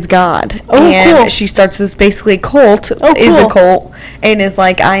she is God. Oh, and cool. she starts this basically cult. Oh, Is a cool. cult. And is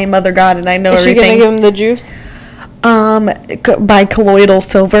like, I am Mother God and I know Is she everything. going to give him the juice? By colloidal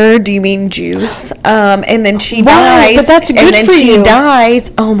silver, do you mean juice? And then she Wow, dies. but that's good and then for she you.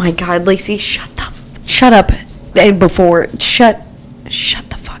 dies. Oh my God, Lacey, shut up. And before, shut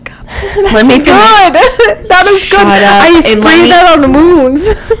the fuck up. Let me good. That is Shut good. up I and let sprayed me- that on the moons.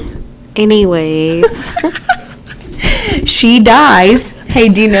 Anyways, she dies. Hey,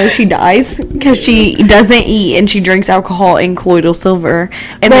 do you know she dies? Because she doesn't eat and she drinks alcohol in colloidal silver.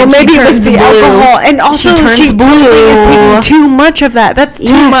 And Well, then maybe she it turns was the blue. alcohol, and also she turns blue. is taking too much of that. That's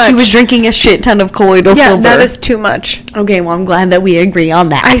too much. She was drinking a shit ton of colloidal Yeah, silver. that is too much. Okay, well, I'm glad that we agree on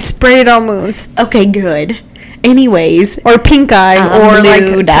that. I sprayed on moons. Okay, good. Anyways, Or pink eye, or blue, like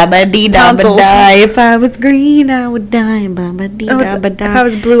da-ba-dee-da-ba-die. tonsils. If I was green, I would die. Oh, Ba-ba-dee-da-ba-die. if I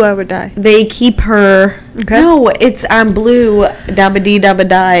was blue, I would die. They keep her. Okay. No, it's I'm blue.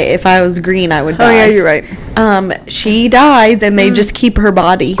 Da-ba-dee-da-ba-die. If I was green, I would die. Oh yeah, you're right. She dies, and they just keep her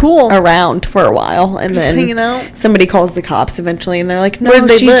body Cool. around for a while, and Just then hanging out? somebody calls the cops eventually, and they're like, "No, Where'd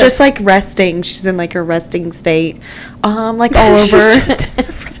they she's live? just like resting. She's in like a resting state, like all She's over,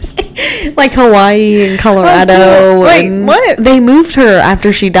 just like Hawaii and Colorado." Oh, cool. Wait, and what? They moved her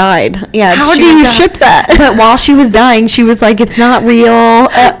after she died. Yeah, How she do you died. ship that? But while she was dying, she was like, "It's not real."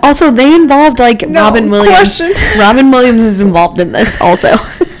 Also, they involved like No, Robin Williams. question. Robin Williams is involved in this also.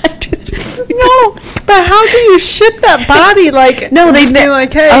 No, but how do you ship that body? Like, No, they just be did-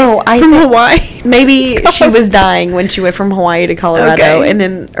 like, hey, Oh, I from think- Hawaii. Maybe she was dying when she went from Hawaii to Colorado, Okay. and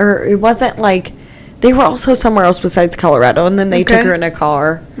then, or it wasn't like, they were also somewhere else besides Colorado, and then they took Okay. her in a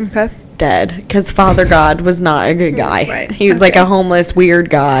car, Okay. dead, because Father God was not a good guy. Right, He was like okay. a homeless, weird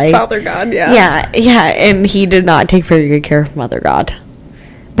guy. Father God, yeah. Yeah, and he did not take very good care of Mother God.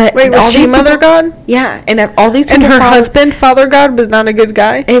 But Wait, all was she these Mother people- God? Yeah, and all these And people her follow- husband, Father God, was not a good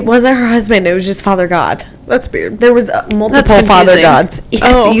guy? It wasn't her husband, it was just Father God. That's weird. There was multiple Father confusing. Gods. Yes,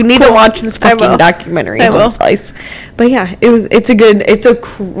 Oh, you need to cool. watch this I will. fucking documentary. I will. Home Slice. But yeah, it's a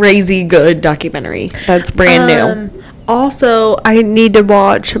crazy good documentary. That's brand new. Also, I need to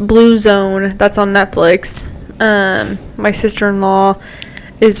watch Blue Zone. That's on Netflix. My sister-in-law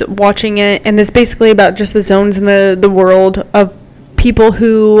is watching it, and it's basically about just the zones in the world of people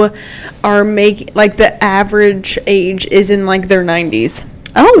who are making, like, the average age is in like their 90s.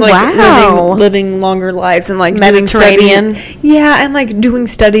 Oh, Like wow. living longer lives and like Mediterranean. doing yeah, and like doing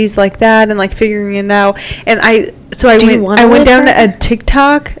studies like that and like figuring it out. And I Do you wanna went live down to forever? a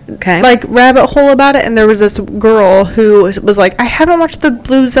TikTok Okay. like rabbit hole about it, and there was this girl who was like, I haven't watched the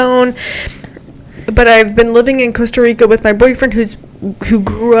Blue Zone, but I've been living in Costa Rica with my boyfriend who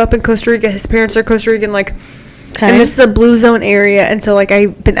grew up in Costa Rica. His parents are Costa Rican, like. Okay. And this is a blue zone area, and so like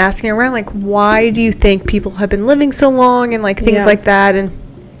I've been asking around, like, why do you think people have been living so long, and like things Yeah. like that, and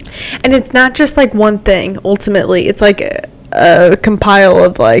it's not just like one thing. Ultimately, it's like a compile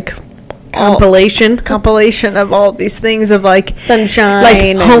of like compilation of all these things of like Sunshine like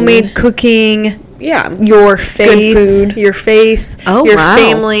and- homemade cooking. Yeah. Your faith, food. your faith, Oh, your wow.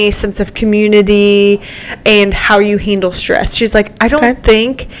 family, sense of community, and how you handle stress. She's like, I don't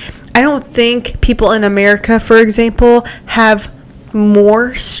think people in America, for example, have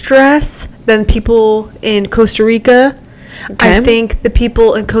more stress than people in Costa Rica. Okay. I think the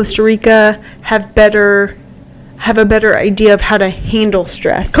people in Costa Rica have a better idea of how to handle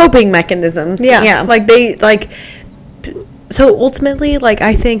stress. Coping mechanisms. Yeah. Like they like. So ultimately, like,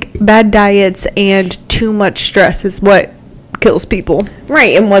 I think bad diets and too much stress is what kills people.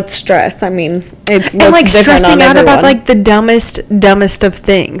 Right, and what's stress? I mean, it's And like stressing out about like the dumbest of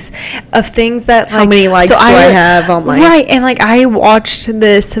things that, like, how many likes do I have on my right. And like I watched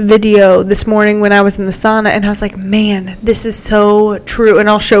this video this morning when I was in the sauna, and I was like, man, this is so true. And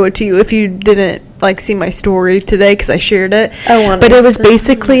I'll show it to you if you didn't like see my story today, because I shared it. But it was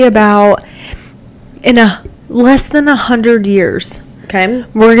basically about, in a less than 100 years, okay,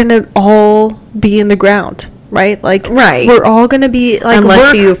 we're gonna all be in the ground, right? Like, right, we're all gonna be like,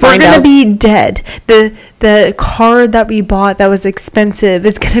 unless we're gonna be dead. The car that we bought that was expensive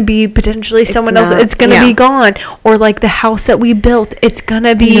is gonna be potentially someone else. It's gonna be gone. Or like the house that we built, it's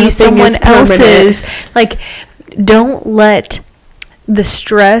gonna be someone else's. Like, don't let the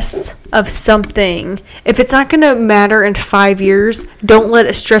stress of something, if it's not going to matter in 5 years, don't let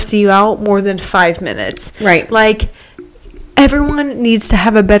it stress you out more than 5 minutes. Right. Like, everyone needs to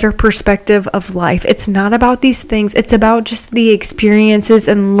have a better perspective of life. It's not about these things. It's about just the experiences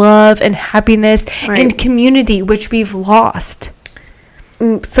and love and happiness and community, which we've lost.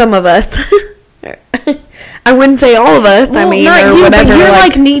 Some of us. I wouldn't say all of us. Well, I mean, not or you, whatever. But you're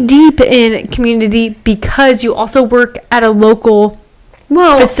like knee deep in community because you also work at a local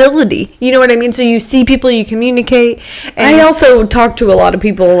facility. You know what I mean? So you see people, you communicate. And I also talk to a lot of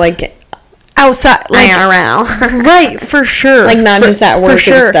people like outside, like IRL. Right, for sure. Like not just at work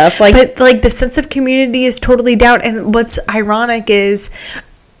and stuff. Like, but like the sense of community is totally down. And what's ironic is,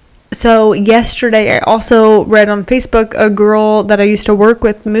 so yesterday I also read on Facebook a girl that I used to work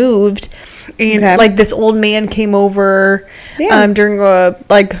with moved, and like this old man came over during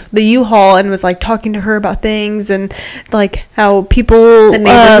like the U-Haul and was like talking to her about things and like how people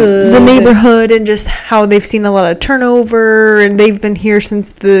the neighborhood and just how they've seen a lot of turnover, and they've been here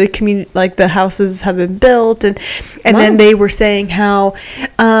since the community, like the houses have been built, and then they were saying how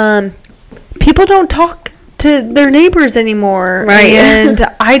people don't talk to their neighbors anymore, right? And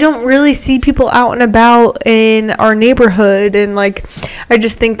I don't really see people out and about in our neighborhood, and like I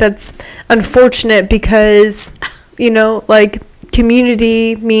just think that's unfortunate because, you know, like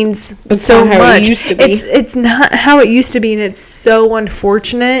community means so much. It's not how it used to be, and it's so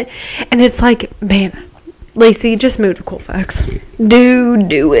unfortunate. And it's like, man, Lacey, just move to Colfax.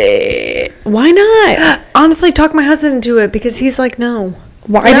 Do it. Why not? Honestly, talk my husband into it, because he's like, no.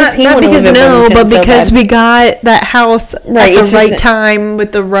 Why does he want to live in Wilmington but because so bad? we got that house at the right time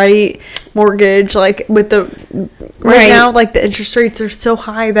with the right mortgage, like with the right now, like the interest rates are so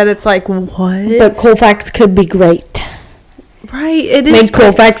high that it's like, what? But Colfax could be great. Right, it is. Make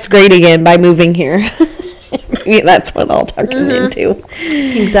Colfax great again by moving here. Yeah, that's what I'll talk him into.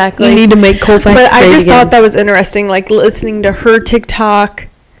 Exactly. You need to make Colfax great again. But I just thought that was interesting, like listening to her TikTok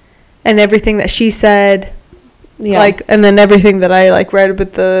and everything that she said. Yeah. Like, and then everything that I like read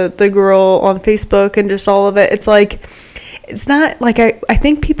with the girl on Facebook and just all of it. It's like, it's not like I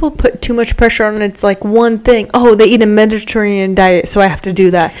think people put too much pressure on it. It's like one thing. Oh, they eat a Mediterranean diet, so I have to do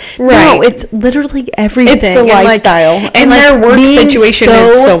that. Right. No, it's literally everything. It's the lifestyle. And like their work situation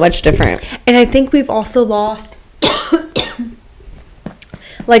is so much different. And I think we've also lost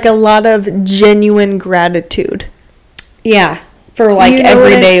like a lot of genuine gratitude. Yeah. For like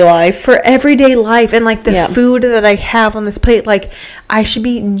everyday life. For everyday life. And like the food that I have on this plate, like I should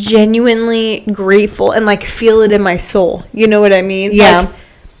be genuinely grateful and like feel it in my soul. You know what I mean? Yeah. Like,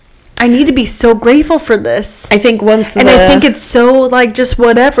 I need to be so grateful for this. I think I think it's so like just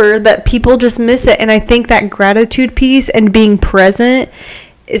whatever that people just miss it. And I think that gratitude piece and being present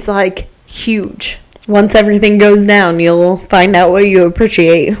is like huge. Once everything goes down, you'll find out what you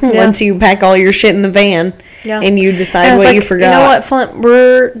appreciate. Once you pack all your shit in the van and you decide what you forgot. You know what, Flint?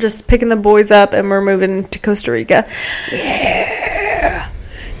 We're just picking the boys up and we're moving to Costa Rica. Yeah.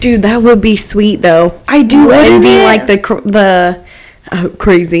 Dude, that would be sweet, though. I do envy, like, the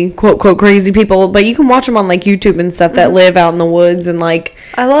crazy, quote crazy people, but you can watch them on like YouTube and stuff that live out in the woods and like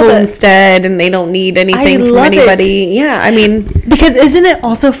I love homestead and they don't need anything from anybody. Yeah, I mean, because isn't it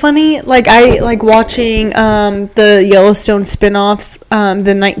also funny? Like I like watching the Yellowstone spin-offs, the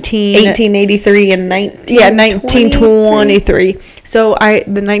 1883 and 1923. So the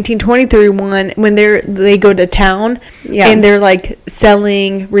 1923 one when they go to town and they're like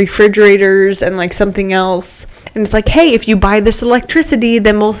selling refrigerators and like something else, and it's like, hey, if you buy this electricity,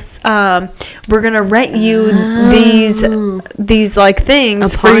 then we're gonna rent you these like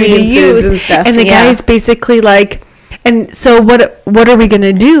things for you to use and stuff. And the guy's basically like, and so what are we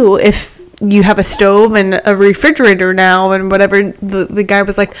gonna do if you have a stove and a refrigerator now and whatever? The guy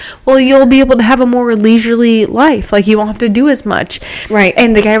was like, well, you'll be able to have a more leisurely life, like you won't have to do as much, right?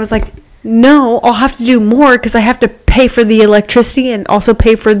 And the guy was like, no, I'll have to do more because I have to pay for the electricity and also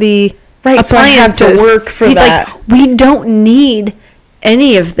pay for the Right, so I have to appliances. work for He's that. like, we don't need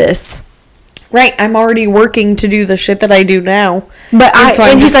any of this. Right, I'm already working to do the shit that I do now. But so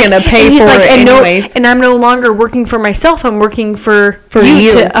I'm just going to pay for it anyways. And I'm no longer working for myself. I'm working for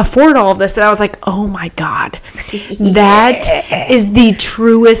you to afford all of this. And I was like, oh my God. That is the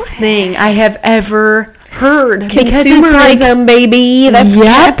truest thing I have ever heard. Consumerism, baby. That's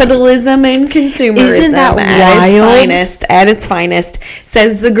capitalism and consumerism. Isn't that wild? At its finest,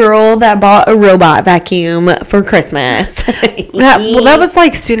 says the girl that bought a robot vacuum for Christmas. That was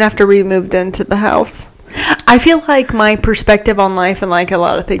like soon after we moved into the house. I feel like my perspective on life and like a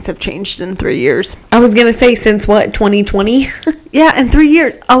lot of things have changed in 3 years. I was going to say, since what, 2020? Yeah, in 3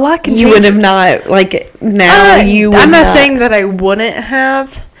 years. A lot can change. You would have not, like, now you would I'm not saying that I wouldn't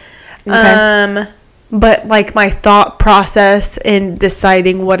have. Okay. But like my thought process in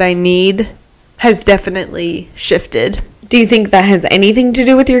deciding what I need has definitely shifted. Do you think that has anything to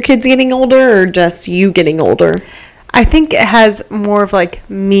do with your kids getting older or just you getting older? I think it has more of like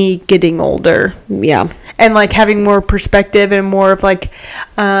me getting older. Yeah. And like having more perspective and more of like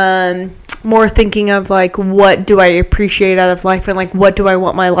more thinking of like what do I appreciate out of life and like what do I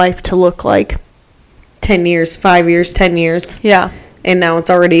want my life to look like. 10 years, 5 years, 10 years. Yeah. And now it's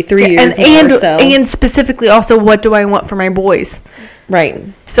already 3 years more, and specifically also what do I want for my boys. Right.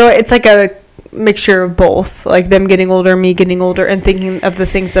 So it's like a mixture of both, like them getting older, me getting older, and thinking of the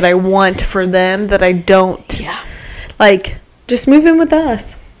things that I want for them that I don't. Yeah. Like, just move in with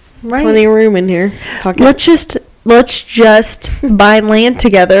us. Right. Plenty of room in here. Let's just buy land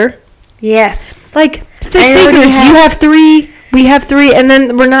together. Yes. Like 6 acres. You have 3. We have 3, and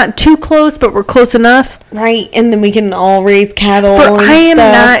then we're not too close, but we're close enough. Right, and then we can all raise cattle and I am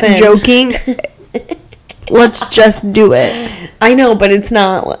stuff. not joking. Let's just do it. I know, but it's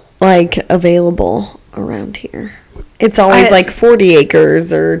not, like, available around here. It's always, like, 40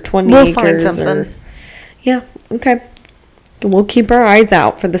 acres or 20 acres. We'll find something. Yeah, okay. We'll keep our eyes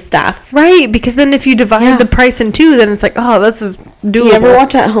out for the stuff. Right, because then if you divide the price in 2, then it's like, oh, this is doable. You ever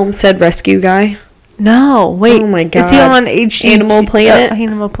watch that Homestead Rescue guy? No, wait. Oh my God. Is he on HG? Animal Planet?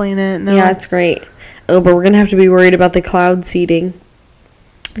 Animal Planet, no. Yeah, it's great. Oh, but we're going to have to be worried about the cloud seeding.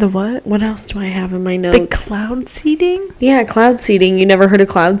 The what? What else do I have in my notes? The cloud seeding? Yeah, cloud seeding. You never heard of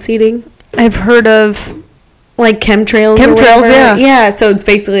cloud seeding? I've heard of... Like chemtrails? Chemtrails, yeah. Yeah, so it's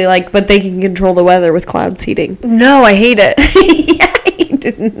basically like, but they can control the weather with cloud seeding. No, I hate it. Yeah, you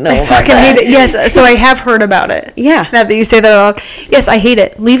didn't know I fucking hate it. Yes, so I have heard about it. Yeah. Now that you say that out loud. Yes, I hate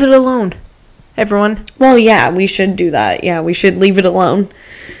it. Leave it alone. Everyone. Well, yeah, we should do that. Yeah, we should leave it alone.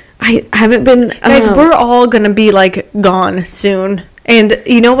 I haven't been... Guys, we're all going to be, like, gone soon. And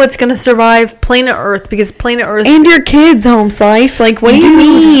you know what's going to survive? Planet Earth. Because Planet Earth... And your kids, Home Slice. Like, what do you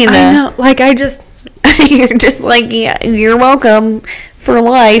mean? I know. Like, I just... You're just like, yeah, you're welcome for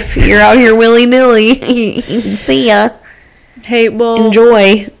life. You're out here willy-nilly. See ya. Hey, well...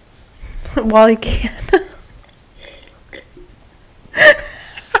 Enjoy. While you can.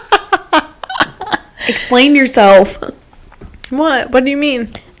 Explain yourself. What? What do you mean?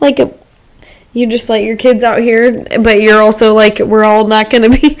 Like, you just let your kids out here, but you're also like, we're all not going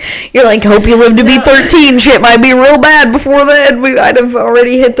to be, you're like, hope you live to be 13. Shit might be real bad before then. I'd have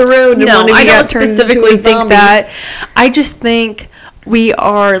already hit the road. And no, I don't specifically think that. I just think we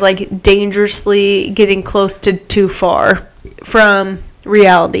are, like, dangerously getting close to too far from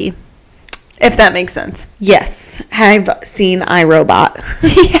reality. If that makes sense. Yes. I've seen iRobot.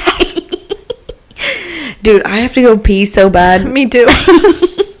 Yes. Dude, I have to go pee so bad. Me too.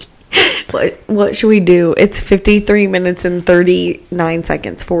 What should we do? It's 53 minutes and 39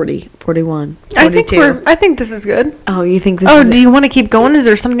 seconds. 40, 41, 42. I think this is good. Oh, you think this is... Oh, do you want to keep going? Is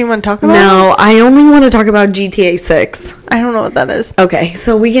there something you want to talk about? No, I only want to talk about GTA 6. I don't know what that is. Okay,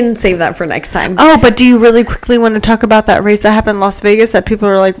 so we can save that for next time. Oh, but do you really quickly want to talk about that race that happened in Las Vegas that people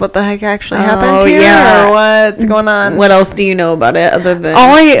are like, what the heck actually happened here? Yeah. Or what's going on? What else do you know about it other than...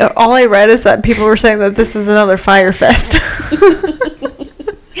 All I read is that people were saying that this is another Fire Fest.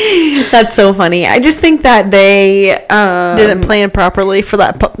 That's so funny. I just think that they didn't plan properly for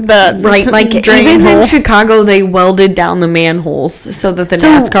that right. Like even in Chicago, they welded down the manholes so that the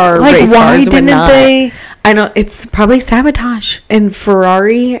NASCAR race cars would not. I don't. It's probably sabotage, and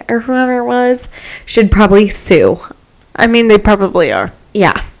Ferrari or whoever it was should probably sue. I mean, they probably are.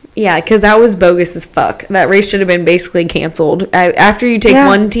 Yeah. Yeah, because that was bogus as fuck. That race should have been basically canceled. After you take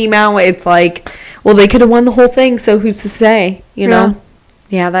one team out, it's like, well, they could have won the whole thing, so who's to say, you know?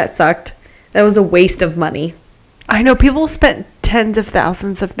 Yeah, that sucked. That was a waste of money. I know, people spent tens of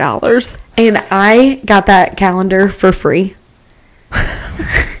thousands of dollars. And I got that calendar for free.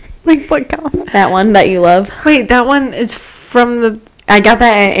 Wait, what calendar? That one that you love. Wait, that one is from the I got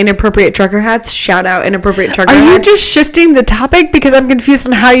that at Inappropriate Trucker Hats. Shout out Inappropriate Trucker Are Hats. you just shifting the topic? Because I'm confused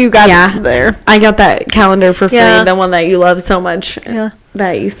on how you got there. I got that calendar for free, Yeah. the one that you love so much. Yeah.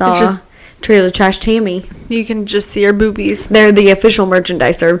 That you saw. It's just- Trailer Trash Tammy. You can just see her boobies. They're the official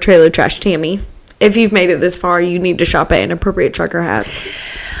merchandiser of Trailer Trash Tammy. If you've made it this far, you need to shop at Inappropriate Trucker Hats.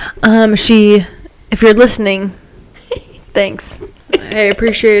 If you're listening, thanks. I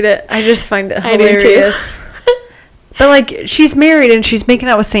appreciate it. I just find it I do too. hilarious. But, like, she's married and she's making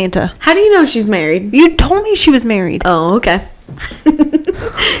out with Santa. How do you know she's married? You told me she was married. Oh, okay.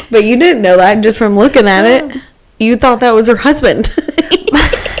 But you didn't know that just from looking at it. You thought that was her husband.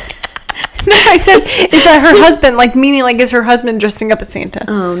 No, I said, is that her husband? Like, meaning, like, is her husband dressing up as Santa?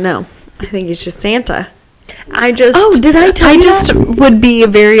 Oh, no. I think it's just Santa. Did I tell you? I just that? would be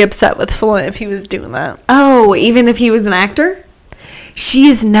very upset with Flint if he was doing that. Oh, even if he was an actor? She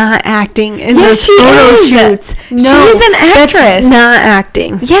is not acting in Yes, those she photo is. shoots. She is an actress. That's not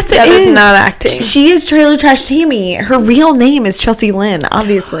acting. Yes, That is not acting. She is Trailer Trash Tammy. Her real name is Chelsea Lynn,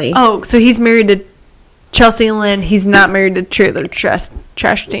 obviously. Oh, so he's married to Chelsea Lynn. He's not married to Trailer Trash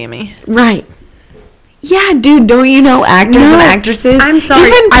Tammy. Right. Yeah, dude, don't you know actors and actresses? I'm sorry.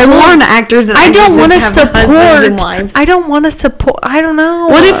 Even I porn actors and actresses don't want to have husbands and support. wives. I don't want to support. I don't know.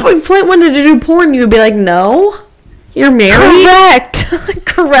 What if Flint wanted to do porn? You would be like, no, you're married.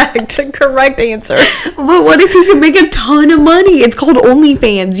 Correct answer. But what if you could make a ton of money? It's called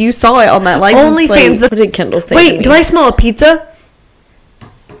OnlyFans. You saw it on that license plate. OnlyFans. What did Kendall say? Wait, do I smell a pizza?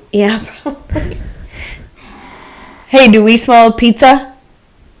 Yeah, probably. Hey, do we smell a pizza?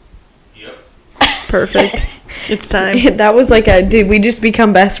 Perfect. It's time. That was like a, did we just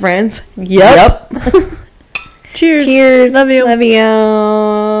become best friends? Yep. Cheers. Cheers. Love you. Love you.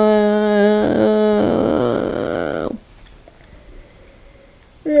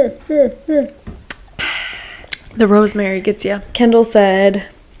 The rosemary gets you. Kendall said,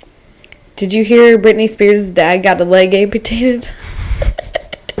 did you hear Britney Spears' dad got a leg amputated?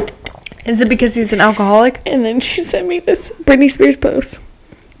 Is it because he's an alcoholic? And then she sent me this Britney Spears post.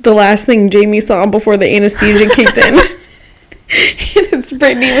 The last thing Jamie saw before the anesthesia kicked in. And it's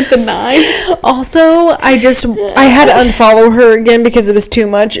Britney with the knives. Also, I had to unfollow her again because it was too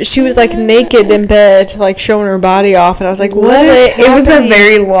much. She was like naked in bed, like showing her body off, and I was like, "What is It was a happening?"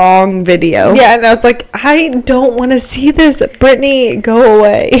 very long video. Yeah, and I was like, I don't want to see this. Brittany, go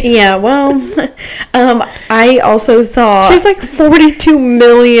away. Yeah, well, I also saw. She has like 42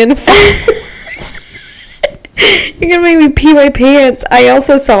 million followers. You're gonna make me pee my pants. I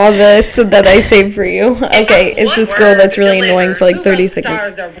also saw this that I saved for you. Okay, it's this girl that's really annoying for like 30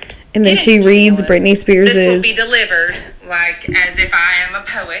 seconds. And then she reads Britney Spears'. This will be delivered like as if I am a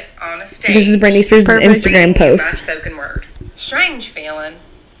poet on a stage. This is Britney Spears' Perfect. Instagram reading you my post. spoken word. Strange feeling.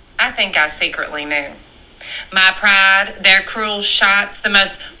 I think I secretly knew. My pride, their cruel shots, the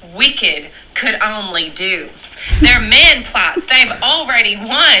most wicked could only do. Their men plots, they've already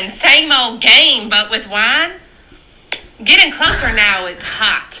won. Same old game, but with wine. Getting closer now, it's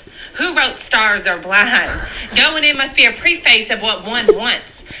hot. Who wrote Stars Are Blind? Going in must be a preface of what one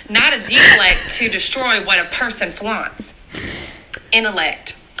wants, not a deflect to destroy what a person flaunts.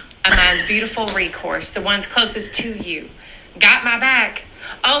 Intellect, a mind's beautiful recourse, the ones closest to you. Got my back.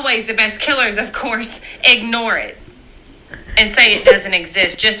 Always the best killers, of course. Ignore it. And say it doesn't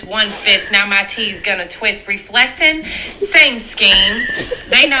exist. Just one fist. Now my T's gonna twist. Reflecting, same scheme.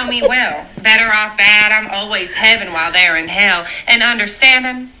 They know me well. Better off bad. I'm always heaven while they're in hell. And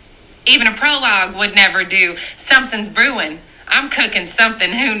understanding, even a prologue would never do. Something's brewing. I'm cooking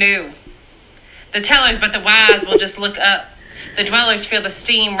something. Who knew? The tellers but the wise will just look up. The dwellers feel the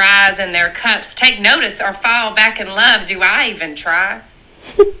steam rise in their cups. Take notice or fall back in love. Do I even try?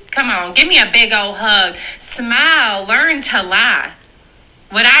 Come on, give me a big old hug. Smile, learn to lie.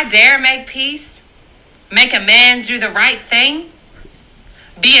 Would I dare make peace? Make amends, do the right thing?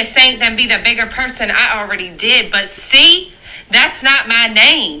 Be a saint, then be the bigger person I already did. But see, that's not my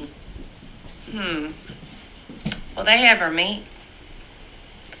name. Will they ever meet?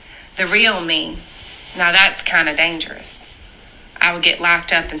 The real me. Now that's kind of dangerous. I would get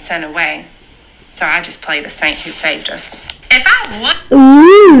locked up and sent away. So I just play the saint who saved us. If I want...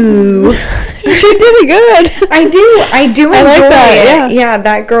 Ooh. She did it good. I do I like enjoy that, it. Yeah,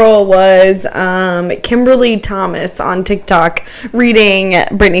 that girl was Kimberly Thomas on TikTok reading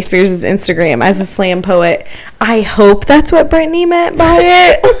Britney Spears' Instagram as a slam poet. I hope that's what Britney meant by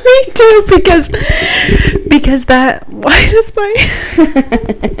it. Me too, because that, why does my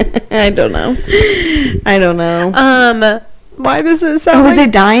I don't know. why does it sound Oh, like is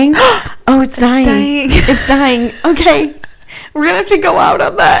it dying? Oh, it's dying. Dying. It's dying. Okay. We're going to have to go out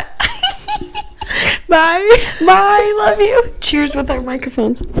on that. Bye. Bye. Love you. Cheers with our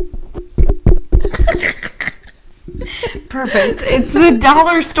microphones. Perfect. It's the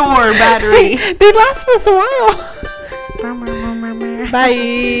dollar store battery. They last us a while.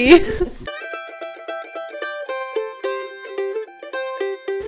 Bye.